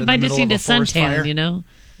you're caught in the middle of a forest fire. You know.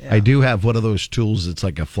 I do have one of those tools. It's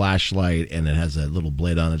like a flashlight, and it has a little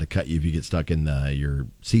blade on it to cut you if you get stuck in your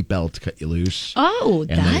seatbelt to cut you loose. Oh,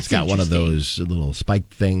 and then it's got one of those little spike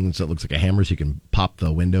things that looks like a hammer, so you can pop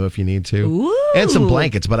the window if you need to. Ooh. And some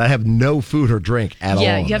blankets, but I have no food or drink at all.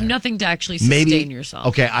 Yeah, you have nothing to actually sustain yourself.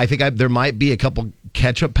 Okay, I think there might be a couple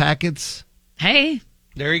ketchup packets. Hey,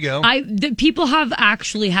 there you go. People have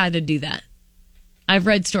actually had to do that. I've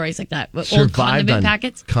read stories like that. Old condiment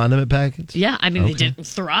packets. Condiment packets? Yeah, I mean, they didn't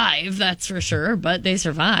thrive, that's for sure, but they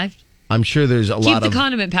survived. I'm sure there's a lot of Keep the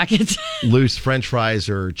condiment packets. loose French fries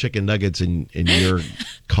or chicken nuggets in your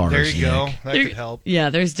cars. There you go. Nick. That could help. Yeah,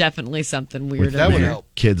 there's definitely something weird. That would help.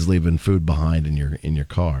 Kids leaving food behind in your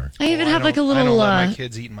car. I even have like a little. I don't let my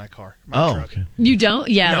kids eat in my car. My truck. Okay. You don't?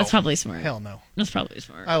 Yeah, No. that's probably smart. Hell no. That's probably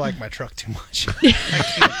smart. I like my truck too much.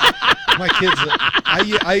 My kids,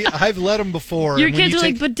 I've let them before. Your and when kids you are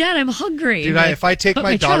take- like, but Dad, I'm hungry. Dude, Like, if I take "But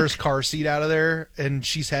my daughter's truck." car seat out of there and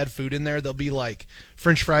she's had food in there, there'll be like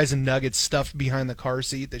French fries and nuggets stuffed behind the car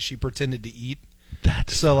seat that she pretended to eat.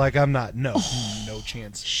 So like I'm not no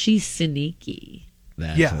chance. She's sneaky.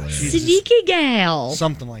 She's Sneaky gal.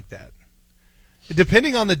 something like that.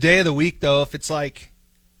 Depending on the day of the week, though,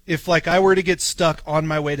 if I were to get stuck on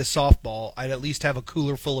my way to softball, I'd at least have a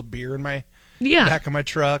cooler full of beer in my back of my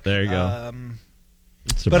truck. There you go.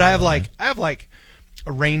 But I have like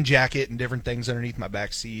a rain jacket and different things underneath my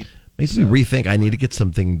back seat. Makes me rethink. I need to get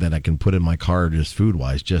something that I can put in my car, just food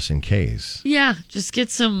wise, just in case. Yeah, just get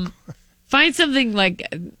some. Find something like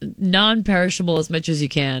non-perishable as much as you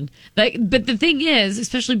can. But the thing is,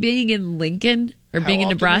 especially being in Lincoln or being in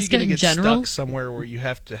Nebraska in general, stuck somewhere where you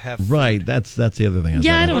have to have food? Right. That's the other thing.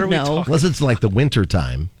 Yeah, I don't know. Unless it's like the winter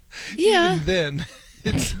time. Yeah. Even then,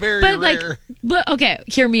 it's very but rare. but okay,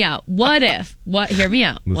 hear me out. Hear me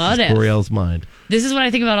out. This is Coriel's mind. This is what I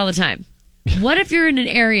think about all the time. What if you're in an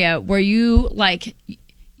area where you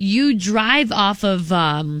drive off of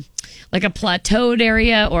like a plateaued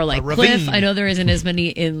area or like cliff? I know there isn't as many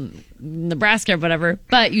in Nebraska or whatever,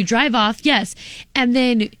 but you drive off, yes, and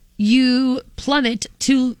then you plummet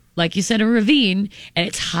to, like you said, a ravine, and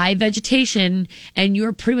it's high vegetation, and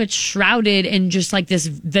you're pretty much shrouded in just like this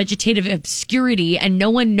vegetative obscurity, and no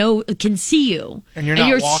one can see you. And you're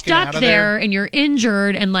not walking stuck out of there, and you're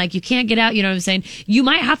injured, and like you can't get out. You know what I'm saying? You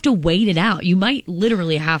might have to wait it out. You might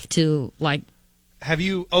literally have to like. Have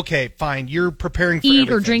you? Okay, fine. You're preparing for eat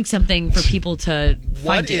everything. or drink something for people to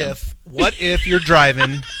find you. What if you're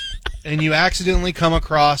driving and you accidentally come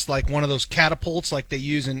across like one of those catapults like they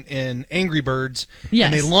use in Angry Birds, yes,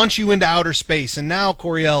 and they launch you into outer space, and now,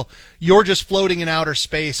 Coriel, you're just floating in outer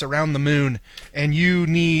space around the moon, and you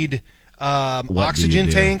need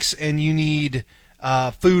oxygen tanks, and you need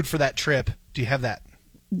food for that trip. Do you have that?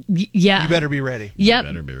 Yeah. You better be ready. Yep. You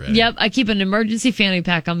better be ready. Yep. I keep an emergency fanny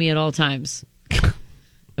pack on me at all times.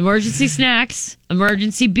 Emergency snacks,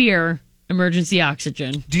 emergency beer, emergency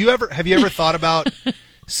oxygen. Have you ever thought about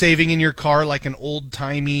saving in your car like an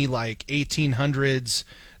old-timey like 1800s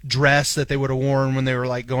dress that they would have worn when they were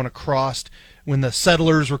like going across when the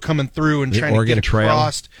settlers were coming through and The trying Oregon to get Trail.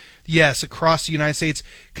 across? Yes, across the United States.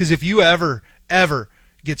 Because if you ever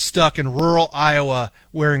get stuck in rural Iowa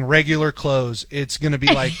wearing regular clothes, it's going to be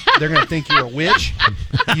like they're going to think you're a witch.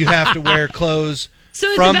 You have to wear clothes So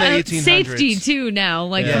it's from the about 1800s. safety too now,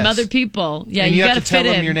 like from other people. Yeah, and you you got have to to tell fit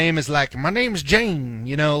them in. your name is like, my name's Jane.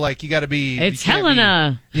 You know, like you got to be. It's you can't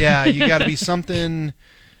Helena. Yeah, you got to be something.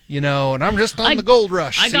 You know, and I'm just on the gold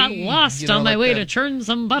rush. I got see? lost You know, on my like way that. to churn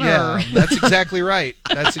some butter. Yeah, that's exactly right.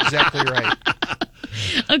 That's exactly right.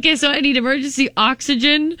 Okay, so I need emergency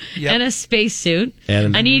oxygen Yep. and a spacesuit.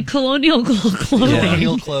 And- I need colonial clothing.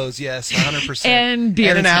 Colonial clothes, yes, 100%. And beer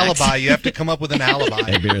and an snacks. alibi. You have to come up with an alibi.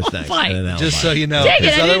 And beer snacks. Fine. And an alibi. Just so you know. Dang it, 'cause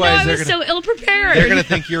I didn't know otherwise I they're was gonna, so ill-prepared. They're going to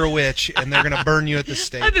think you're a witch, and they're going to burn you at the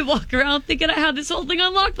stake. I've been walking around thinking I had this whole thing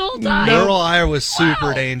unlocked the whole time. Rural Iowa was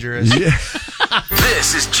super dangerous.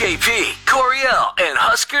 This is JP, Coriel, and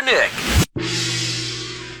Husker Nick.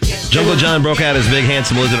 Jungle John broke out his big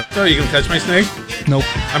handsome lizard. So you can touch my snake? Nope.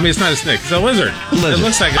 I mean, it's not a snake. It's a lizard. Lizard. It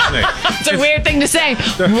looks like a snake. It's a weird thing to say.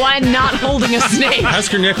 One not holding a snake.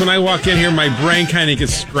 Husker Nick, when I walk in here, my brain kind of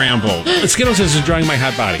gets scrambled. Skittles is enjoying my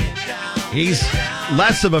hot body. He's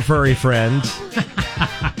less of a furry friend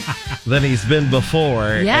than he's been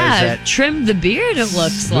before. Yeah, As that trimmed the beard, it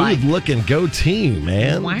looks like. smooth-looking goatee,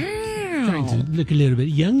 man. Wow. Starting to look a little bit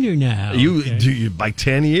younger now. You by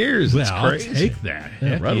 10 years. Well, It's I'll crazy. take that. Yeah,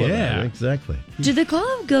 Heck right with yeah. that. Exactly. Do they call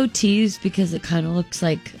them goatees because it kind of looks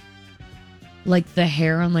like the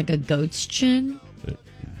hair on like a goat's chin?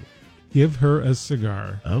 Give her a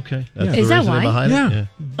cigar. Okay. Yeah. That's Is the that reasoning why? behind Yeah. it.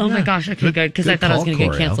 Oh my gosh, okay, good, because I thought I was going to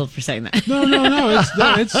get canceled for saying that. No.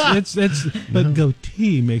 It's but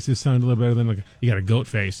goatee makes it sound a little better than like you got a goat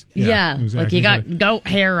face. Yeah, like you got goat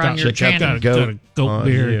hair on your check out chin. the got a goat on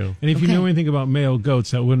beard. you. And if you Okay. know anything about male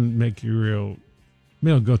goats, that wouldn't make you real.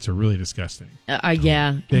 Male goats are really disgusting.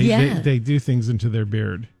 Yeah. They do things into their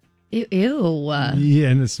beard. Ew. Yeah,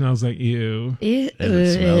 and it smells like ew. Ew. And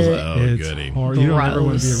it smells like, oh, It's goody. horrible. You don't ever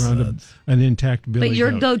want to be Gross. around an intact billy But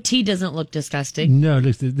your goat. goatee doesn't look disgusting. No,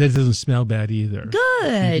 that doesn't smell bad either. You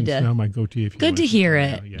Good. can smell my goatee if you Good want to hear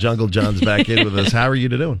it. Yeah. Jungle John's back in with us. How are you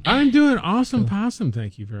doing? I'm doing awesome possum,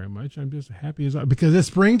 thank you very much. I'm just happy as because it's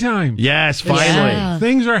springtime. Yes, finally. Yeah.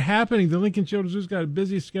 Things are happening. The Lincoln Children's Zoo's got a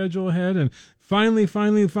busy schedule ahead, and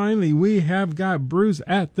finally, we have got Bruce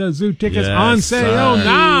at the Zoo tickets Yes, on sale son.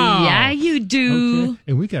 now. Yeah, you do. Okay.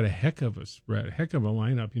 And we got a heck of a spread, a heck of a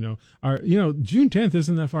lineup. June 10th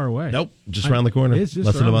isn't that far away. Nope. Just around the corner. It's just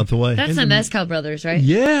Less than a around month the- away. That's the Mezcal Brothers, right?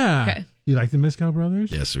 Yeah. Okay. You like the Mezcal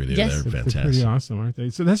Brothers? Yes, we do. Yes. They're They're fantastic. pretty awesome, aren't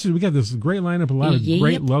they? So we got this great lineup, a lot of Yep.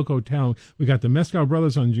 great local talent. We got the Mezcal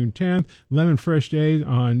Brothers on June 10th, Lemon Fresh Day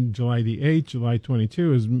on July the 8th, July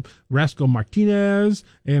 22 is Rascal Martinez.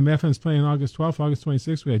 AMFM's playing August 12th, August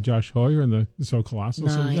 26th. We had Josh Hoyer and the So Colossal.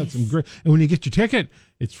 So we got Nice. some great. And when you get your ticket,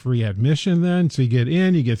 it's free admission. Then, so you get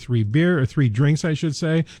in, you get three drinks, I should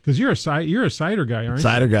say, because you're a cider guy, aren't you?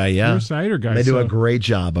 Cider guy, yeah. You're a cider guy. They do a so- great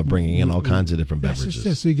job of bringing in all kinds of different That's beverages.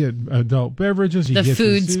 just it. So you get adult beverages. You The get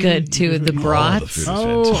food's zoo- good too. The brats. food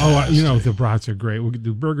is the brats are great. We could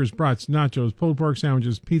do burgers, brats, nachos, pulled pork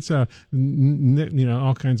sandwiches, pizza,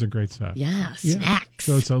 all kinds of great stuff. Yeah, snacks.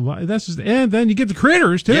 So it's a lot. And then you get the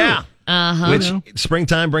critters too. Yeah. Uh-huh. Which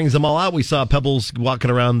springtime brings them all out. We saw Pebbles walking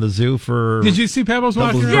around the zoo for Did you see Pebbles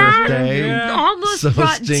walking Pebbles' around? birthday. Yeah. Almost So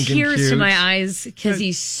brought stinking tears to cute. my eyes because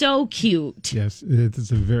he's so cute. Yes,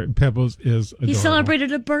 it's Pebbles is adorable. He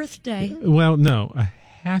celebrated a birthday. Well, no, a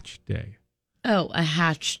hatch day. Oh, a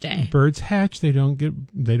hatch day. Birds hatch. They don't get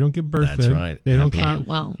birth That's fed. right. They don't Happy-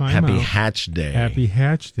 climb Happy out. Hatch Day. Happy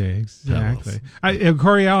Hatch Day, exactly.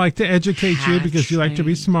 Corey, I like to educate you because you like to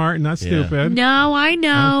be smart and not Yeah. stupid. No, I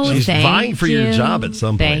know. She's Thank vying for your you. job at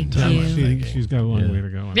some point Thank in time. you. She's got a long way to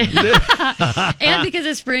go on that. And because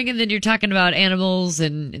it's spring, and then you're talking about animals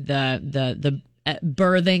and the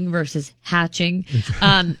birthing versus hatching.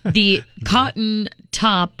 The cotton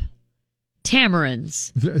top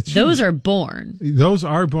tamarins, those are born. Those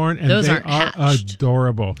are born, and Those they aren't are hatched.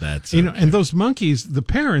 adorable. That's and those monkeys, the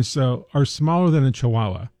parents though, are smaller than a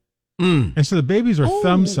chihuahua, and so the babies are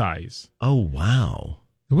thumb size. Oh wow!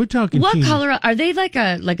 We're talking. What teeny. color are they? Like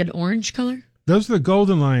an orange color? Those are the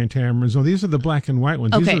golden lion tamarins. Well, these are the black and white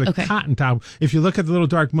ones. These Okay, are the okay. cotton top. If you look at the little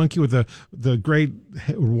dark monkey with the great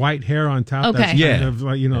white hair on top, Okay. that's Yeah. kind of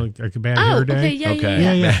like a bad Oh, hair day. okay, yeah,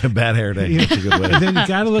 Okay. Yeah. Bad hair day. That's a good way. And then you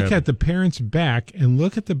got to look Describe at the parents' back and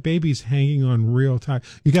look at the babies hanging on real tight.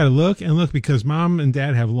 You got to look because mom and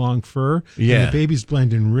dad have long fur. Yeah. And the babies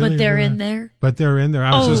blend in really. But they're really- in there? But they're in there.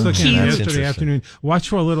 I was just looking cute. at it That's yesterday interesting. afternoon. Watch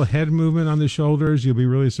for a little head movement on the shoulders. You'll be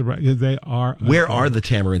really surprised. They are. Where are the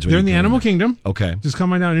tamarins? when They're in you the come animal kingdom. Okay. Just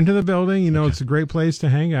come on down into the building. It's a great place to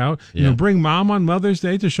hang out. Yeah. Bring mom on Mother's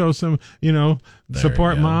Day to show some,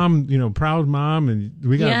 support you go. mom, proud mom. And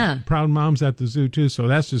we got proud moms at the zoo, too. So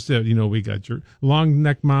that's just it. We got your long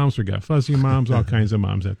neck moms. We got fuzzy moms, all kinds of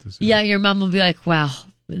moms at the zoo. Yeah, your mom will be like, wow,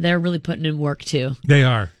 they're really putting in work, too. They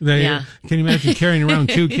are. Can you imagine carrying around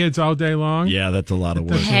 2 kids all day long? Yeah, that's a lot of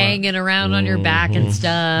work. Hanging around on your back and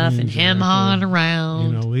stuff and ham-hawing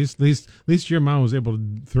around. At least your mom was able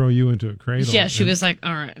to throw you into a cradle. Yeah, she was like,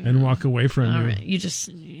 all right. And walk away from you. All right, you just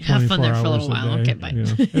have fun there for a little while. Okay, bye.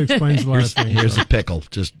 It explains a lot of things. Here's a pickle.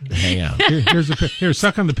 Just hang out. Here,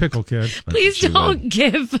 suck on the pickle, kid. Please don't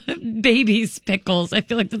give babies pickles. I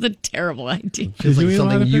feel like that's a terrible idea. Feels like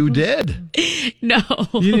something you did. No.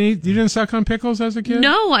 You didn't suck on pickles as a kid?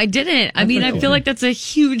 No, I didn't. I mean, I feel like that's a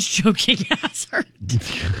huge joking hazard.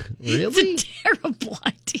 Really? It's a terrible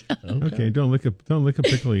idea. Okay, don't lick a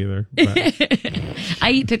pickle either.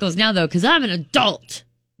 I eat pickles now though because I'm an adult.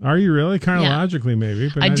 Are you really? Kind of logically, maybe,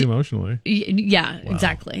 but not emotionally. Yeah,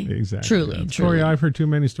 exactly. Truly. Tori, I've heard too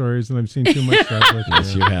many stories and I've seen too much stuff.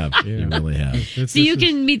 Yes, you have. Yeah. You really have. So you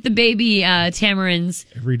can meet the baby tamarins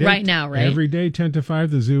every day, right now, right? Every day, 10 to 5,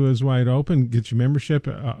 the zoo is wide open. Get your membership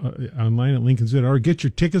online at LincolnZoo.org. Get your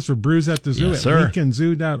tickets for Brews at the Zoo at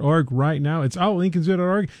LincolnZoo.org right now. It's all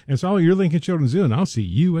LincolnZoo.org, and it's all your Lincoln Children's Zoo, and I'll see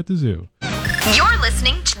you at the zoo. You're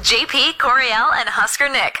listening to JP, Coriel, and Husker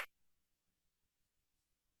Nick.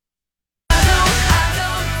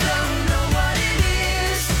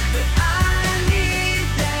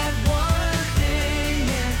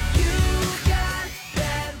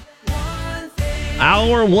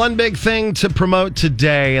 Our one big thing to promote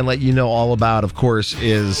today and let you know all about, of course,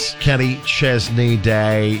 is Kenny Chesney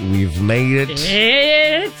Day. We've made it.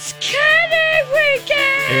 It's Kenny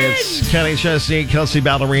weekend. It's Kenny Chesney, Kelsey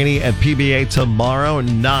Ballerini, and PBA tomorrow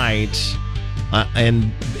night.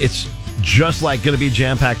 And it's just like going to be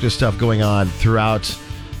jam-packed with stuff going on throughout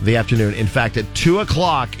the afternoon. In fact, at 2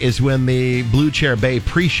 o'clock is when the Blue Chair Bay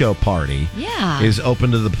pre-show party is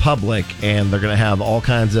open to the public, and they're going to have all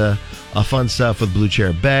kinds of fun stuff with Blue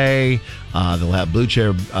Chair Bay. They'll have Blue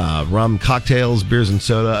Chair rum cocktails, beers, and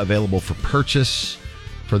soda available for purchase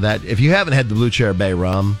for that. If you haven't had the Blue Chair Bay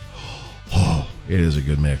rum, it is a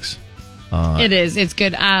good mix. It is. It's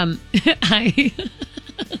good.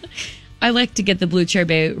 I like to get the Blue Chair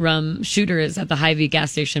Bay rum shooters at the Hy-Vee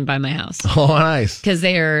gas station by my house. Oh, nice. Because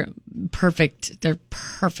they are perfect. They're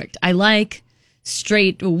perfect. I like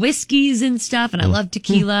straight whiskeys and stuff, and I love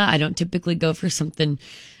tequila. I don't typically go for something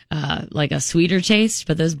like a sweeter taste,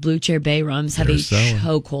 but those Blue Chair Bay rums have a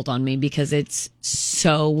chokehold on me because it's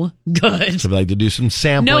so good. So we like to do some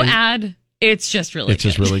sampling. No ad. It's just really good.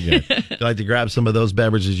 Just really good. If you like to grab some of those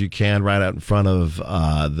beverages, you can right out in front of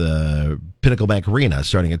the Pinnacle Bank Arena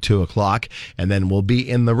starting at 2 o'clock. And then we'll be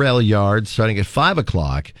in the rail yard starting at 5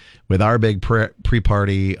 o'clock with our big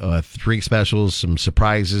pre-party, 3 specials, some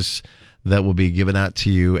surprises that will be given out to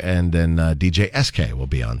you. And then DJ SK will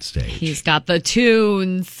be on stage. He's got the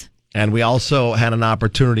tunes. And we also had an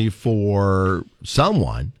opportunity for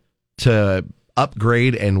someone to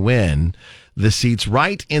upgrade and win the seats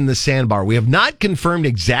right in the sandbar. We have not confirmed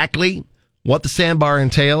exactly what the sandbar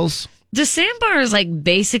entails. The sandbar is like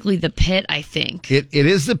basically the pit, I think. It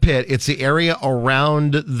is the pit. It's the area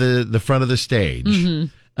around the front of the stage. Mm-hmm.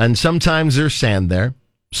 And sometimes there's sand there.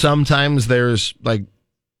 Sometimes there's like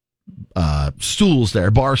stools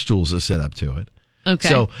there, bar stools that set up to it. Okay.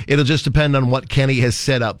 So it'll just depend on what Kenny has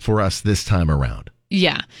set up for us this time around.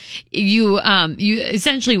 Yeah. You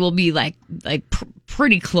essentially will be like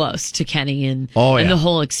pretty close to Kenny and the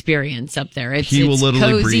whole experience up there. He will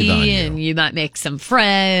literally cozy breathe on you. And you might make some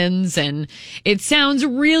friends, and it sounds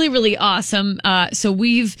really, really awesome. So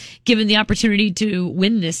we've given the opportunity to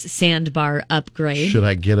win this sandbar upgrade. Should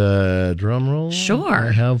I get a drum roll? Sure.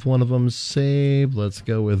 I have one of them saved. Let's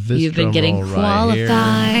go with this. You've been getting qualified.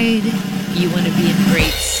 Right, you want to be in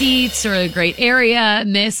great seats or a great area.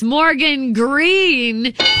 Miss Morgan Green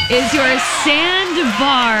is your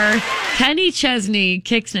sandbar Kenny Chesney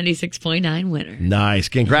Kicks 96.9 winner. Nice.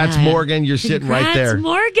 Congrats, Morgan. You're sitting right there.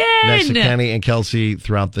 Morgan. Next to Kenny and Kelsey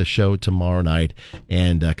throughout the show tomorrow night.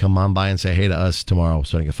 And come on by and say hey to us tomorrow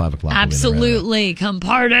starting at 5 o'clock. Absolutely. Come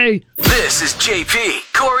party. This is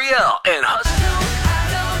JP, Coriel, and Husker.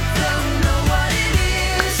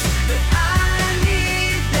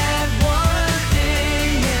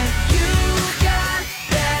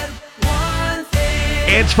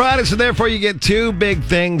 It's Friday, so therefore you get 2 big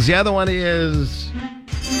things. The other one is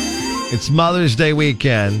it's Mother's Day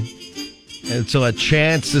weekend. And so a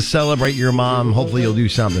chance to celebrate your mom. Hopefully you'll do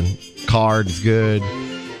something. Cards, good.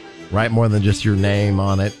 Write more than just your name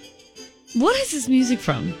on it. What is this music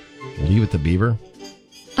from? Leave It to Beaver.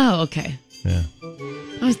 Oh, okay. Yeah.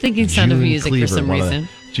 I was thinking Sound of Music for some reason.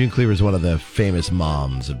 June Cleaver is one of the famous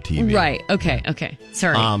moms of TV. Right. Okay.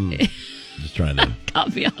 Sorry. Just trying to...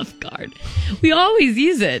 Caught me off guard. We always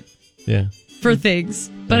use it. Yeah. For things.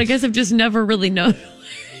 But I guess I've just never really known.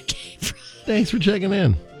 Thanks for checking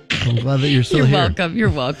in. I'm glad that you're still here. You're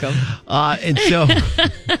welcome. And so,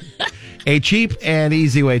 a cheap and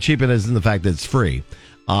easy way, cheap is in the fact that it's free,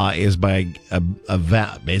 is by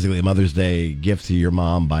basically a Mother's Day gift to your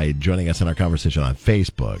mom by joining us in our conversation on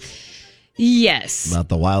Facebook. Yes. About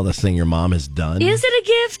the wildest thing your mom has done. Is it a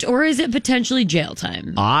gift or is it potentially jail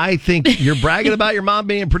time? I think you're bragging about your mom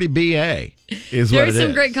being pretty BA. There's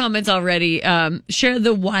some great comments already. Share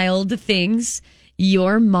the wild things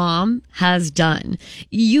your mom has done.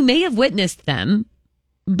 You may have witnessed them,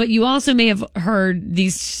 but you also may have heard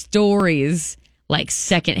these stories like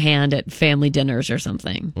secondhand at family dinners or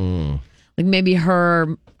something. Like maybe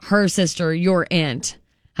her sister, your aunt,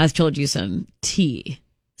 has told you some tea,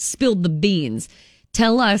 spilled the beans.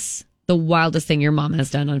 Tell us the wildest thing your mom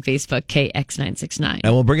has done on Facebook, KX969.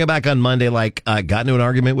 And we'll bring it back on Monday, like got into an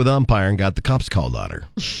argument with an umpire and got the cops called on her.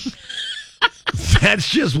 That's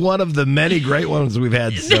just one of the many great ones we've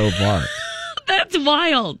had so far. That's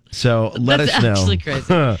wild. So let us know. That's actually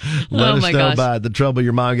crazy. Let us know about the trouble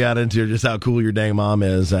your mom got into, just how cool your dang mom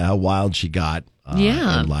is, how wild she got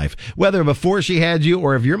in life. Whether before she had you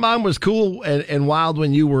or if your mom was cool and wild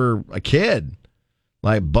when you were a kid,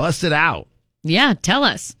 like bust it out. Yeah, tell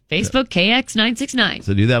us. Facebook, KX969.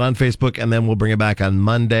 So do that on Facebook, and then we'll bring it back on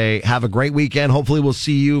Monday. Have a great weekend. Hopefully we'll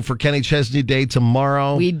see you for Kenny Chesney Day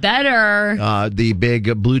tomorrow. We better. The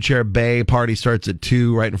big Blue Chair Bay party starts at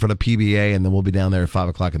 2 right in front of PBA, and then we'll be down there at 5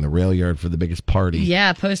 o'clock in the rail yard for the biggest party.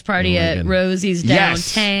 Yeah, post-party at Rosie's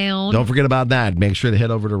downtown. Yes. Don't forget about that. Make sure to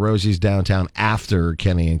head over to Rosie's downtown after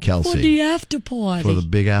Kenny and Kelsey. For the after party. For the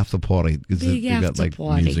big after party. Big They got like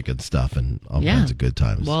party. music and stuff and all kinds of good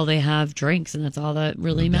times. Well, they have drinks, and that's all that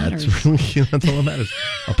really matters. That's all that matters.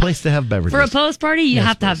 A place to have beverages. For a post party, you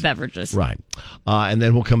have to have beverages. Right. And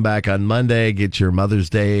then we'll come back on Monday, get your Mother's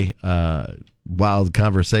Day wild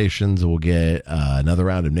conversations. We'll get another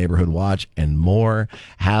round of Neighborhood Watch and more.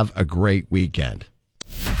 Have a great weekend.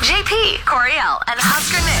 JP, Coriel, and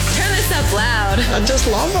Husker Nick. Turn this up loud. I just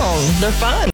love them. They're fun.